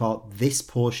most part, this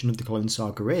portion of the Clone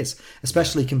Saga is,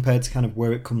 especially compared to kind of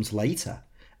where it comes later.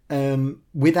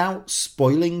 Without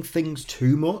spoiling things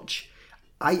too much,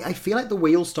 I feel like the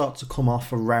wheels start to come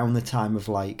off around the time of,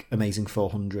 like, Amazing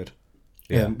 400.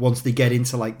 Yeah. Once they get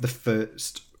into, like, the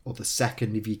first or the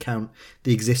second, if you count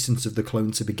the existence of the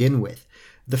clone to begin with.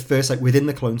 The first, like, within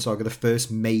the Clone Saga, the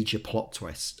first major plot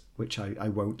twist, which I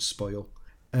won't spoil.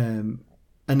 And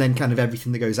then kind of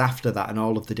everything that goes after that and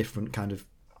all of the different kind of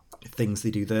things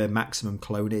they do there, maximum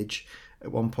clonage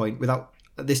at one point.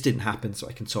 This didn't happen, so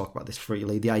I can talk about this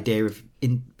freely. The idea of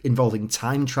involving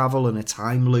time travel and a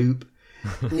time loop,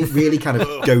 it really kind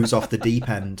of goes off the deep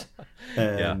end.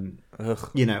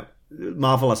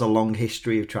 Marvel has a long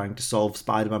history of trying to solve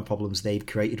Spider-Man problems they've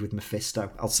created with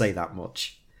Mephisto. I'll say that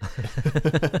much.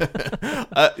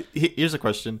 Here's a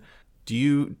question: Do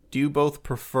you both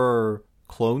prefer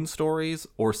clone stories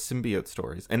or symbiote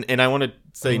stories? And I want to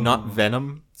say not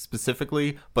Venom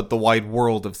specifically, but the wide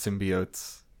world of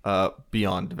symbiotes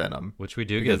beyond Venom. Which we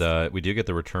do get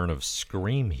the return of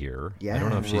Scream here. Yeah, I don't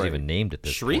know if she's even named at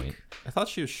this Shriek? point. I thought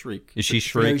she was Shriek. Is she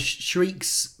Shriek? No,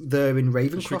 Shriek's there in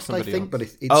Ravencroft, I think, else. but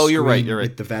it's You're right. Scream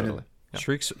with the Venom. Totally. Yeah.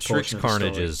 Shriek's Portion of the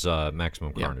Carnage story. is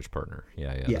Maximum Carnage partner.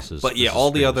 Yeah. Yeah. This is, But this yeah, is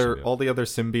all the Scream's other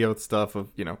symbiote. symbiote stuff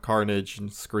of Carnage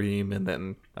and Scream, and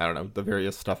then I don't know, the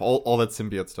various stuff, all that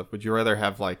symbiote stuff. Would you rather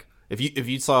have, like, if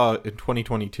you saw in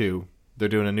 2022 they're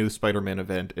doing a new Spider-Man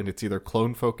event and it's either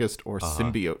clone focused or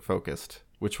symbiote focused?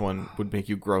 Which one would make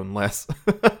you groan less?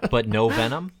 But no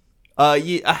Venom?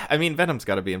 Yeah, I mean, Venom's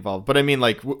got to be involved, but I mean,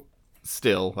 like,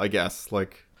 still, I guess,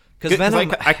 like, Because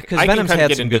Venom's kinda had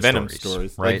get some into good Venom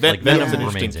stories, Like, right? Like, Venom's Venom an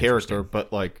interesting remains character, interesting.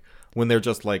 but, like, when they're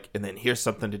just like, and then here's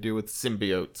something to do with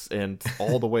symbiotes and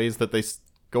all the ways that they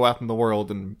go out in the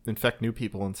world and infect new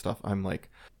people and stuff, I'm like,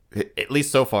 at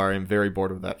least so far, I'm very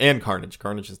bored with that. And Carnage.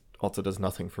 Carnage also does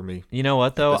nothing for me. You know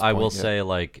what, though? I will point, yeah. say,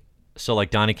 like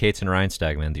Donny Cates and Ryan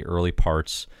Stegman, the early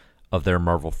parts of their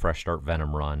Marvel Fresh Start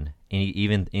Venom run,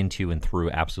 even into and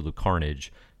through Absolute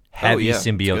Carnage, heavy yeah, it's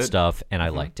symbiote good. stuff, and I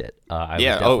liked it. I was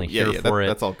Yeah, definitely here for it.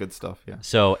 That's all good stuff, yeah.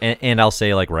 So, and I'll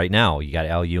say, like, right now, you got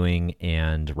Al Ewing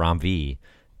and Ram V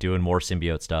doing more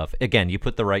symbiote stuff. Again, you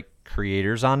put the right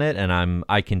creators on it, and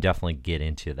I can definitely get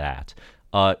into that.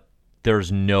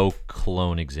 There's no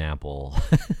clone example.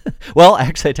 Well,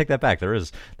 actually, I take that back. There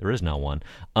is no one.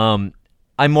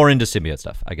 I'm more into symbiote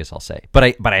stuff, I guess I'll say.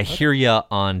 But I hear you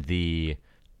on the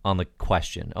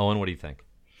question. Owen, what do you think?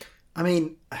 I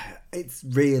mean, it's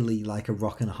really like a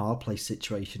rock and a hard place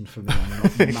situation for me. I'm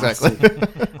not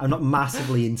Exactly. I'm not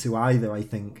massively into either. I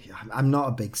think I'm not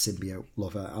a big symbiote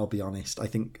lover. I'll be honest. I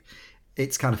think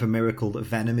it's kind of a miracle that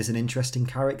Venom is an interesting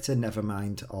character. Never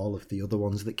mind all of the other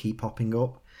ones that keep popping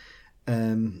up.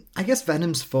 I guess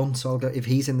Venom's fun, so I'll go. If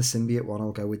he's in the symbiote one,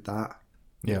 I'll go with that.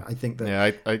 Yeah, I think that.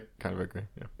 Yeah, I kind of agree.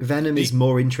 Yeah. Venom is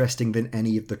more interesting than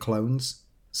any of the clones.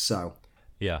 So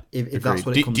Yeah. if that's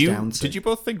what it comes down to. Did you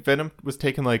both think Venom was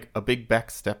taking like a big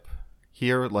back step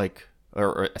here, like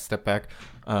or a step back,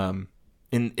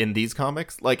 in these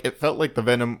comics? Like, it felt like the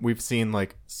Venom we've seen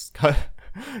like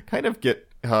kind of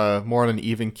get more on an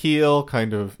even keel,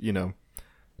 kind of to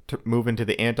move into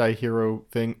the anti-hero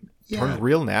thing, turned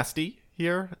real nasty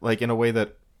here, like in a way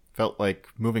that felt like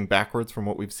moving backwards from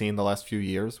what we've seen the last few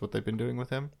years, what they've been doing with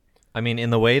him. I mean,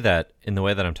 in the way that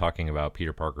I'm talking about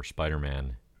Peter Parker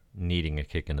Spider-Man needing a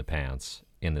kick in the pants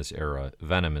in this era,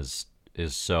 Venom is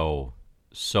so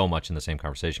so much in the same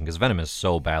conversation because Venom is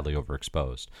so badly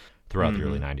overexposed throughout the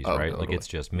early 90s, Oh, right? totally. Like it's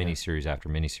just miniseries after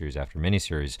miniseries after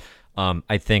miniseries.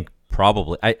 I think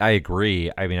probably, I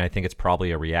agree. I mean, I think it's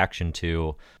probably a reaction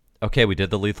to, okay, we did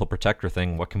the Lethal Protector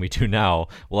thing. What can we do now?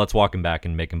 Well, let's walk him back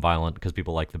and make him violent because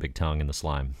people like the big tongue and the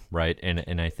slime, right?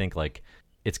 And I think like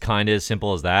it's kind of as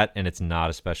simple as that, and it's not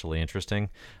especially interesting.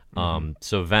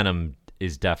 So Venom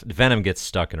Venom gets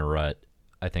stuck in a rut,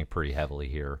 I think, pretty heavily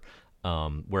here,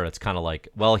 where it's kind of like,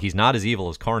 well, he's not as evil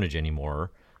as Carnage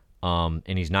anymore,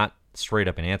 and he's not straight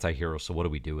up an anti-hero, so what do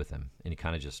we do with him? And he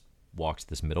kind of just walks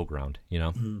this middle ground, you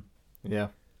know?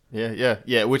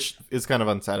 Yeah, which is kind of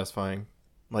unsatisfying.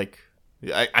 Like,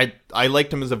 I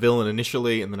liked him as a villain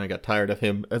initially, and then I got tired of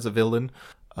him as a villain,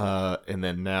 and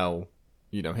then now,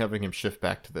 having him shift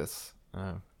back to this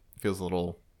feels a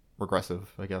little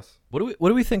regressive, I guess. What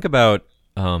do we think about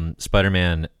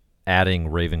Spider-Man adding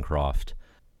Ravencroft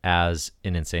as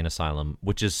an insane asylum,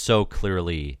 which is so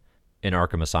clearly an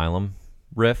Arkham Asylum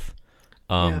riff?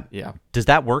 Yeah. Does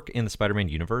that work in the Spider-Man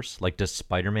universe? Like, does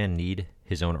Spider-Man need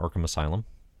his own Arkham Asylum?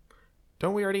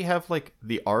 Don't we already have, like,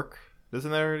 the Ark?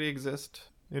 Doesn't that already exist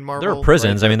in Marvel? There are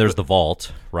prisons. Right? I mean, there's the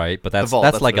Vault, right? But that's like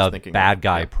what I was a thinking bad of.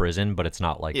 guy Yeah. prison, but it's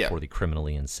not like Yeah. for the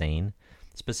criminally insane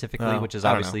specifically, Oh, which is I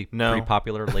don't obviously know. No. pretty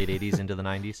popular late 80s into the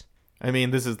 90s. I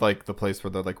mean, this is like the place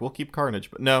where they're like, we'll keep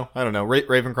Carnage, but no, I don't know.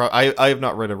 Ravencroft. I have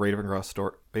not read a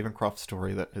Ravencroft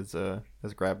story that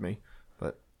has grabbed me,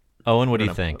 but Owen, what do you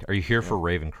know. think? Are you here for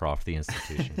Ravencroft, the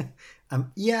institution?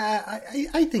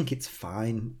 I think it's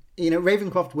fine.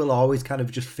 Ravencroft will always kind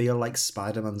of just feel like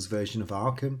Spider-Man's version of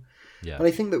Arkham. Yeah. But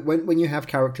I think that when you have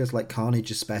characters like Carnage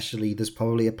especially, there's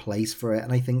probably a place for it.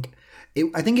 And I think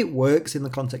it works in the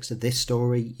context of this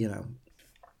story.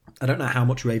 I don't know how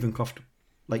much Ravencroft,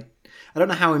 I don't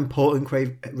know how important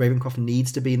Ravencroft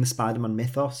needs to be in the Spider-Man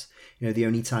mythos. The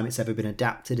only time it's ever been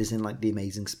adapted is in like The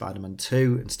Amazing Spider-Man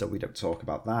 2, and still we don't talk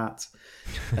about that.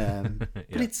 But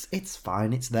it's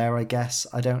fine. It's there, I guess.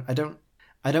 I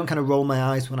don't kind of roll my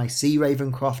eyes when I see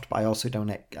Ravencroft, but I also don't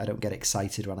get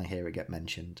excited when I hear it get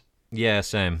mentioned. Yeah,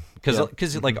 same. Because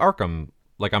like Arkham,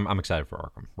 like I'm excited for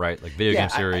Arkham, right? Like video game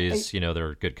series,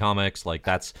 they're good comics. Like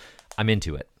I'm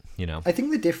into it. I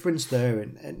think the difference there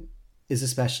and is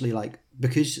especially like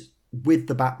because with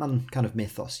the Batman kind of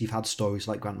mythos, you've had stories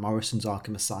like Grant Morrison's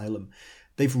Arkham Asylum.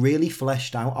 They've really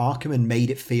fleshed out Arkham and made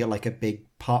it feel like a big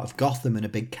part of Gotham and a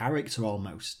big character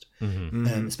almost.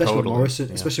 Especially Totally,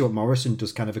 especially what Morrison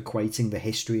does, kind of equating the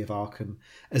history of Arkham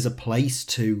as a place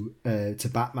to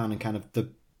Batman, and kind of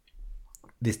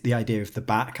the idea of the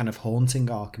Bat kind of haunting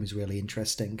Arkham is really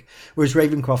interesting. Whereas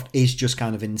Ravencroft is just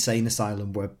kind of an insane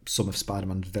asylum where some of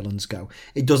Spider-Man's villains go.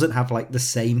 It doesn't have like the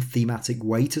same thematic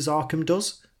weight as Arkham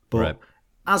does, but Right.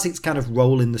 as it's kind of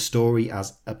rolling the story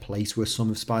as a place where some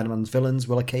of Spider-Man's villains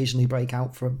will occasionally break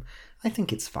out from, I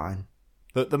think it's fine.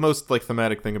 the most like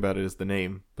thematic thing about it is the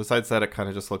name. Besides that, it kind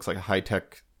of just looks like a high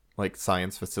tech like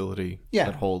science facility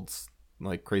that holds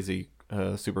like crazy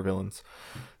supervillains.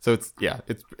 So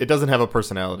it doesn't have a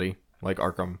personality like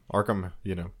Arkham. Arkham,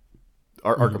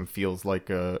 Arkham feels like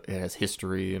it has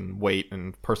history and weight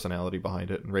and personality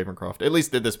behind it, and Ravencroft, at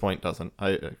least at this point, doesn't.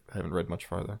 I haven't read much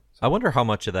farther. I wonder how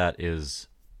much of that is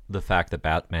the fact that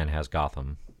Batman has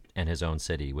Gotham and his own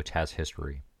city, which has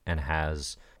history and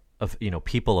has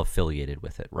people affiliated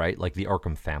with it, right? Like the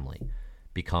Arkham family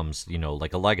becomes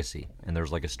like a legacy, and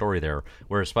there's like a story there,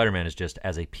 whereas Spider-Man is just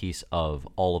as a piece of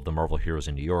all of the Marvel heroes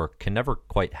in New York can never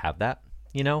quite have that,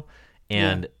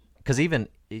 and because even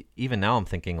now I'm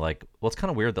thinking like, well, it's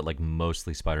kind of weird that like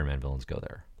mostly Spider-Man villains go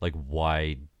there. Like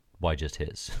why just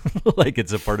his? Like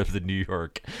it's a part of the New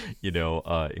York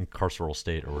incarceral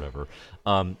state or whatever.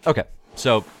 Okay,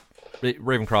 so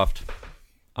Ravencroft,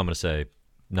 I'm gonna say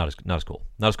not as cool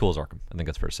as Arkham. I think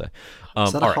that's fair to say.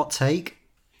 Is that a hot take?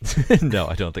 No,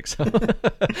 I don't think so.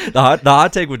 The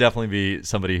hot take would definitely be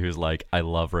somebody who's like, I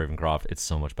love Ravencroft. It's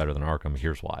so much better than Arkham.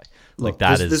 Here's why. Look,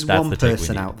 that's there's the one take we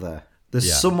person need. out there.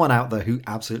 There's someone out there who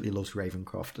absolutely loves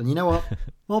Ravencroft, and you know what?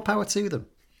 More power to them.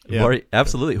 Yeah. Right,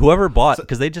 absolutely. Whoever bought,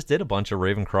 because they just did a bunch of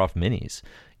Ravencroft minis,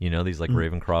 these like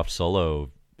Ravencroft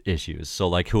solo issues. So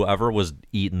like whoever was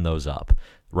eating those up,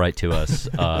 write to us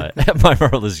at My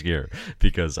Marvelous Year,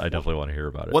 because I definitely want to hear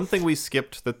about it. One thing we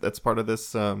skipped that's part of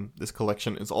this this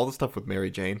collection is all the stuff with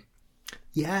Mary Jane.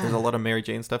 Yeah. There's a lot of Mary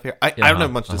Jane stuff here. I don't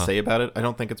have much to say about it. I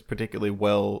don't think it's particularly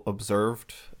well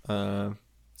observed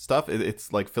stuff.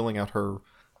 It's like filling out her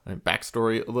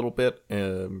backstory a little bit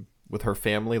with her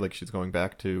family. Like she's going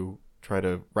back to try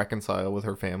to reconcile with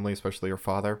her family, especially her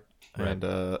father. Right.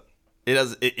 And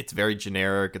it's very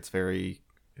generic. It's very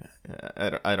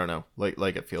I don't know.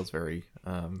 Like it feels very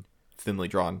thinly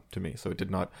drawn to me. So it did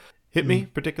not hit me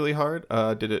particularly hard.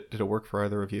 Did it work for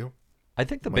either of you? I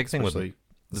think the Like, big thing with especially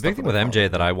the stuff big thing that with I MJ follow.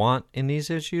 that I want in these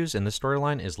issues in this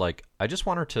storyline is like I just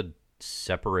want her to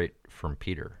separate from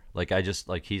Peter. Like I just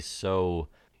like he's so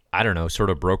I don't know, sort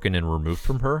of broken and removed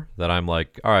from her that I'm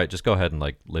like, all right, just go ahead and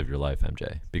like live your life,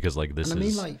 MJ, because like this And I mean,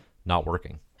 is like, not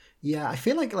working. yeah, I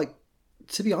feel like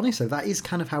to be honest though, that is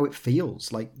kind of how it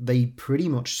feels. Like they pretty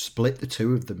much split the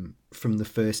two of them from the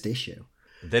first issue.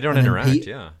 They don't And then interact, Pete-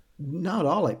 yeah. Not at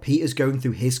all. Like Peter's going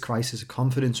through his crisis of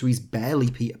confidence, so he's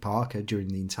barely Peter Parker during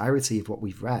the entirety of what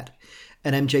we've read.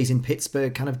 And MJ's in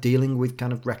Pittsburgh kind of dealing with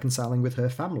kind of reconciling with her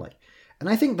family. And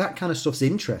I think that kind of stuff's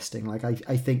interesting. Like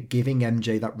I think giving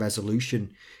MJ that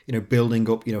resolution, building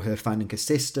up, her finding her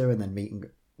sister and then meeting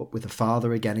up with her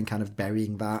father again and kind of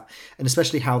burying that. And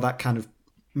especially how that kind of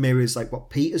mirrors like what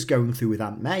Peter's going through with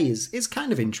Aunt May is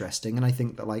kind of interesting. And I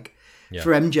think that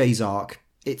for MJ's arc,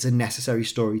 it's a necessary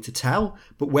story to tell,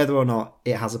 but whether or not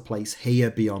it has a place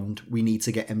here beyond we need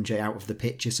to get MJ out of the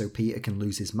picture so Peter can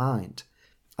lose his mind,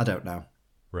 I don't know.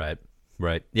 Right.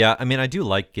 Yeah, I mean, I do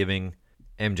like giving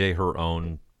MJ her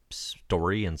own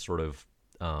story and sort of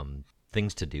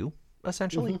things to do,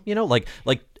 essentially.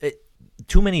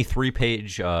 Too many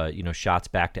 3-page shots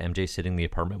back to MJ sitting in the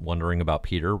apartment wondering about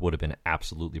Peter would have been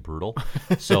absolutely brutal.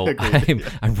 So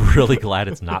I'm really glad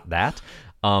it's not that.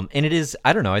 And it is,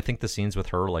 I don't know, I think the scenes with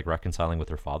her like reconciling with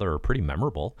her father are pretty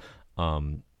memorable.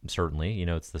 Certainly,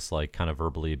 it's this like kind of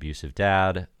verbally abusive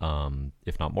dad,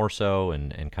 if not more so,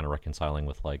 and kind of reconciling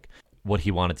with like what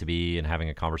he wanted to be and having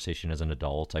a conversation as an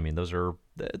adult. I mean,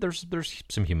 there's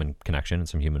some human connection and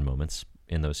some human moments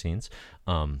in those scenes.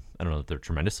 I don't know if they're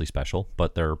tremendously special,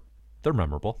 but they're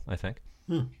memorable, I think.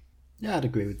 Yeah, I'd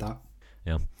agree with that.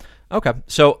 Yeah. Okay.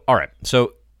 So, all right.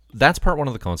 So that's part one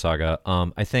of the Clone Saga.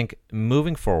 I think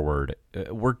moving forward,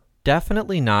 we're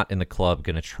definitely not in the club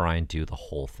going to try and do the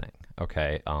whole thing.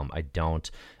 Okay. I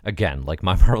don't, again, like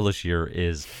My Marvelous Year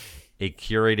is a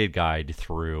curated guide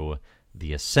through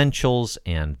the essentials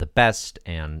and the best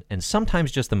and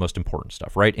sometimes just the most important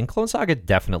stuff, right? And Clone Saga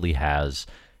definitely has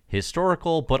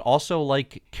historical, but also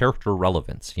like character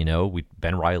relevance.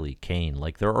 Ben Reilly, Kane,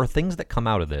 like there are things that come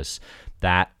out of this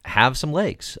that have some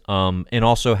legs, and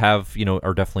also have,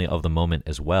 are definitely of the moment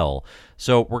as well.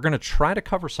 So we're going to try to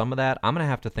cover some of that. I'm going to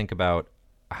have to think about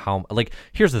how, like,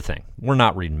 here's the thing. We're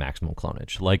not reading Maximum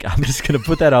Clonage. Like, I'm just going to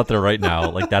put that out there right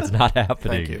now. Like, that's not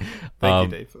happening.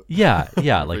 Thank you, Dave.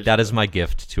 Yeah. Like, that is my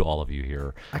gift to all of you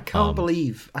here. I can't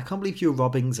believe you're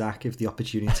robbing Zach of the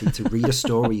opportunity to read a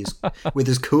story with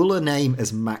as cool a name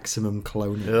as Maximum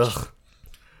Clonage. Ugh.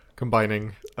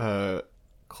 Combining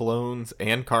clones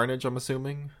and Carnage, I'm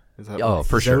assuming. Is that Oh, right?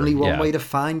 for There's sure. only one yeah. way to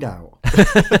find out.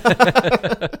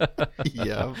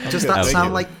 Yeah. Does that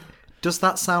sound like? Does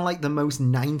that sound like the most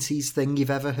 90s thing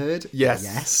you've ever heard? Yes.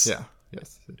 Yes. Yeah.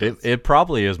 Yes. It does. It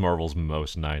probably is Marvel's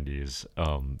most 90s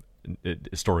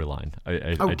storyline.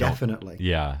 I don't- Definitely.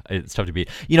 Yeah, it's tough to beat.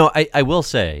 I will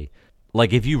say,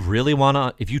 like, if you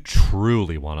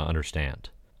truly want to understand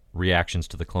reactions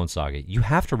to the Clone Saga, you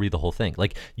have to read the whole thing.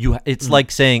 Like, it's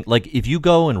like saying, like, if you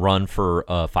go and run for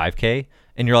a 5K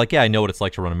and you're like, yeah, I know what it's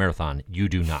like to run a marathon. You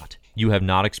do not. You have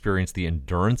not experienced the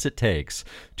endurance it takes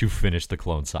to finish the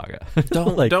Clone Saga.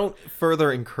 Don't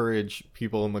further encourage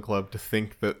people in the club to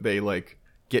think that they like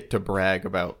get to brag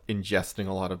about ingesting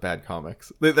a lot of bad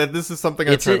comics. This is something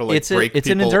I try to like break it's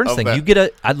an people endurance of thing. that. You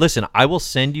get listen, I will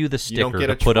send you the You don't sticker get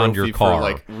to a put on your trophy for, car.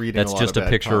 like, reading That's a lot just of a bad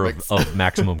picture comics. of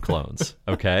Maximum Clones.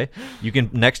 Okay, you can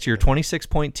next to your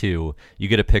 26.2, you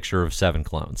get a picture of 7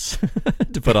 clones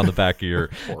to put on the back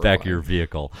of your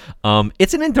vehicle.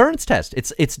 It's an endurance test.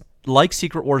 It's like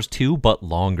Secret Wars 2, but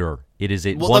longer. It is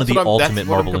one of the ultimate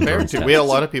Marvel endurance tests. We had a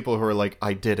lot of people who are like,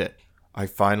 I did it. I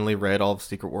finally read all of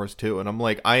Secret Wars 2. And I'm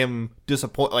like, I am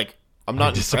disappointed. Like, I'm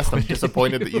not impressed. I'm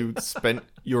disappointed that you spent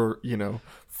your,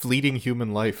 fleeting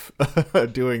human life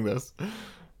doing this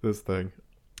thing.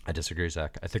 I disagree,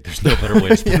 Zach. I think there's no better way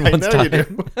to spend one's I know time. you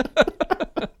do.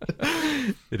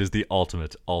 It is the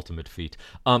ultimate feat.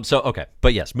 Okay.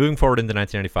 But yes, moving forward into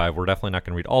 1995, we're definitely not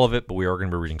going to read all of it, but we are going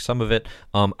to be reading some of it.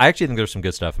 I actually think there's some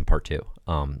good stuff in part 2.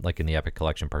 Like in the Epic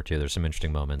Collection part 2, there's some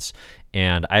interesting moments.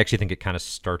 And I actually think it kind of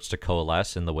starts to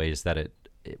coalesce in the ways that it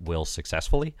will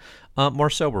successfully. More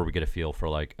so where we get a feel for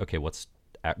like, okay, what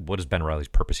is Ben Reilly's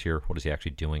purpose here? What is he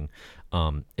actually doing?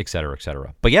 Et cetera, et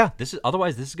cetera. But yeah, this is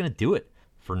going to do it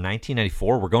for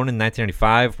 1994. We're going into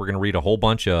 1995. We're going to read a whole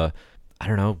bunch of, I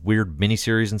don't know, weird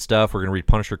miniseries and stuff. We're going to read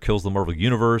Punisher Kills the Marvel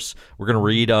Universe. We're going to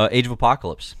read Age of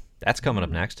Apocalypse. That's coming up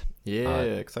next. Yeah,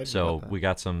 excited So about that. we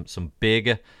got some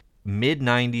big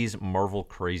mid-90s Marvel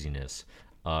craziness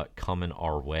coming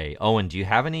our way. Owen, do you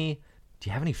have any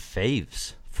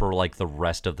faves for like the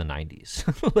rest of the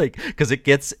 90s. Like, because it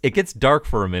gets dark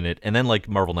for a minute, and then like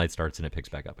Marvel Knights starts and it picks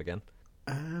back up again.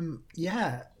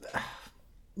 Yeah,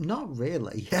 not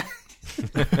really.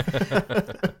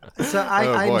 So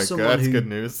Oh I'm boy, someone that's who good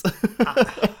news.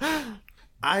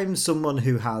 I'm someone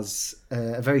who has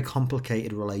a very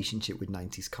complicated relationship with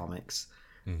 90s comics.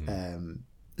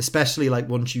 Especially like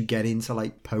once you get into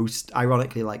like post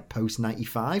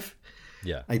 95.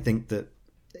 Yeah. I think that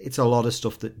it's a lot of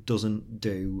stuff that doesn't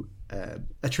do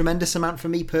a tremendous amount for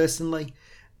me personally.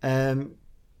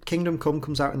 Kingdom Come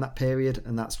comes out in that period,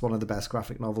 and that's one of the best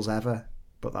graphic novels ever,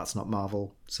 but that's not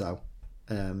Marvel. So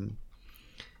Age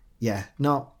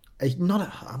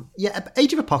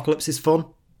of Apocalypse is fun.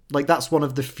 Like, that's one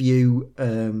of the few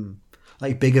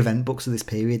like big event books of this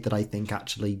period that I think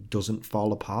actually doesn't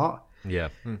fall apart. Yeah.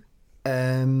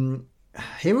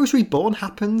 Heroes Reborn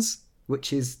happens,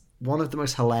 which is one of the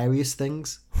most hilarious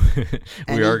things.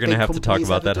 We are going to big have to talk company's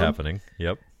about ever that done. happening.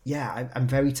 Yep. Yeah, I'm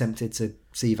very tempted to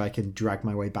see if I can drag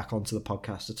my way back onto the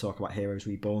podcast to talk about Heroes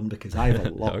Reborn, because I have a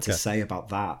lot to say about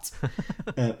that.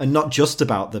 And not just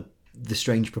about the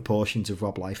strange proportions of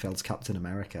Rob Liefeld's Captain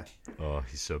America. Oh,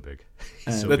 he's so big.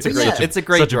 That's big. a great. It's a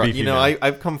great such a drawing. beefy You know, man.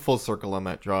 I've come full circle on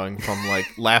that drawing from like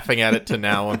laughing at it to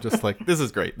now. I'm just like, this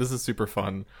is great. This is super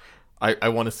fun. I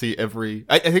want to see every.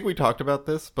 I think we talked about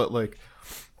this, but like,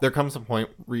 there comes a point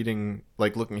looking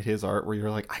at his art where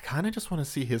you're like, I kind of just want to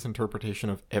see his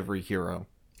interpretation of every hero,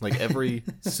 like every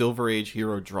Silver Age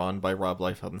hero drawn by Rob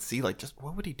Liefeld, and see like just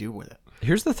what would he do with it.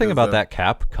 Here's the thing about that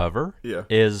Cap cover. Yeah.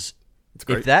 Is It's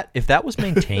great. if that was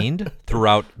maintained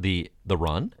throughout the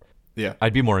run, Yeah.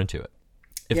 I'd be more into it.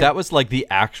 If Yeah. that was like the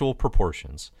actual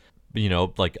proportions,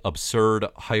 like absurd,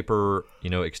 hyper,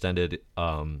 extended,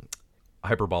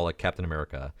 hyperbolic Captain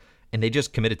America, and they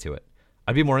just committed to it,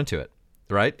 I'd be more into it,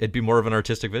 right? It'd be more of an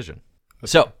artistic vision.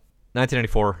 So,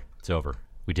 1994, it's over.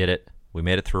 We did it. We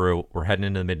made it through. We're heading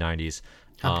into the mid-90s.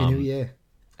 Happy New Year.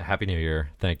 Happy New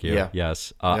Year. Thank you. Yeah.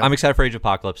 Yes. I'm excited for Age of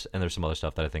Apocalypse, and there's some other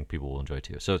stuff that I think people will enjoy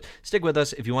too. So stick with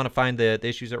us. If you want to find the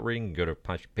issues that we're reading, go to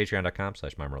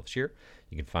patreon.com/MyMarvelThisYear.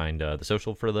 You can find the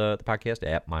social for the podcast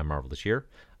at MyMarvelThisYear.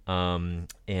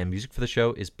 And music for the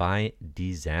show is by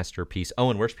Disaster Piece.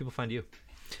 Owen, where should people find you?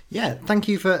 Yeah, thank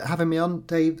you for having me on,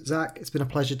 Dave, Zach. It's been a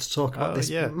pleasure to talk about this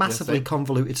massively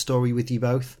convoluted story with you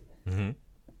both. Mm-hmm.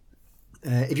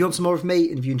 If you want some more of me,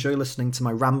 and if you enjoy listening to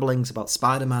my ramblings about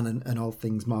Spider-Man and all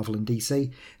things Marvel and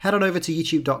DC, head on over to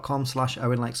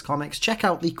youtube.com/OwenLikesComics. Check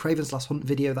out the Kraven's Last Hunt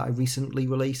video that I recently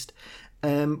released.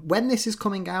 When this is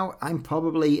coming out, I'm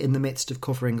probably in the midst of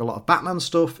covering a lot of Batman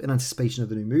stuff in anticipation of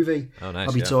the new movie. Oh, nice,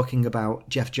 I'll be yeah. talking about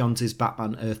Jeff Johns'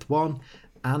 Batman Earth 1,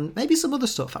 and maybe some other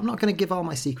stuff. I'm not going to give all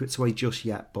my secrets away just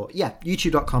yet, but yeah,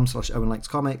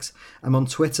 youtube.com/OwenLikesComics. I'm on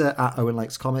Twitter at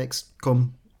OwenLikesComics.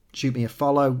 Come shoot me a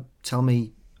follow. Tell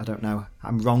me, I don't know,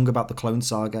 I'm wrong about the Clone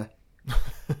Saga.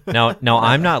 Now,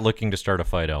 I'm not looking to start a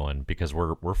fight, Owen, because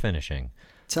we're finishing.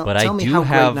 Tell I me do how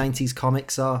have- great 90s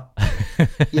comics are.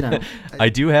 You know, I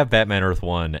do have Batman Earth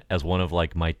 1 as one of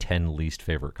like my 10 least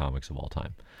favorite comics of all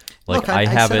time. Like, look, I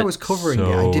have said it I was covering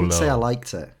so it. I didn't say I low.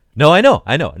 liked it. No, I know.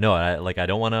 No, I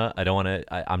don't want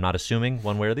to. I'm not assuming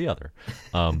one way or the other.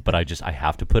 But I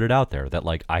have to put it out there that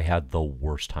like I had the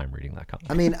worst time reading that comic.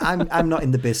 I mean, I'm not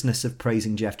in the business of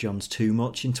praising Jeff Johns too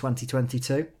much in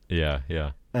 2022. Yeah.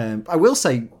 I will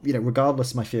say,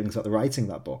 regardless of my feelings about the writing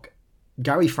of that book,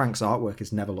 Gary Frank's artwork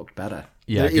has never looked better.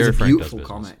 Yeah, It is Gary a Frank beautiful does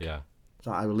business. comic. Yeah.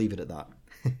 So I will leave it at that.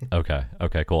 Okay,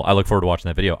 cool. I look forward to watching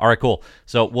that video. All right, cool.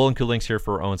 So we'll include links here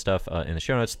for Owen stuff in the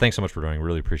show notes. Thanks so much for joining.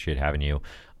 Really appreciate having you.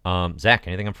 Zach,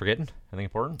 anything I'm forgetting? Anything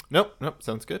important? Nope.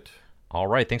 Sounds good. All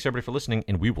right. Thanks everybody for listening,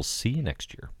 and we will see you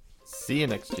next year. See you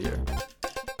next year.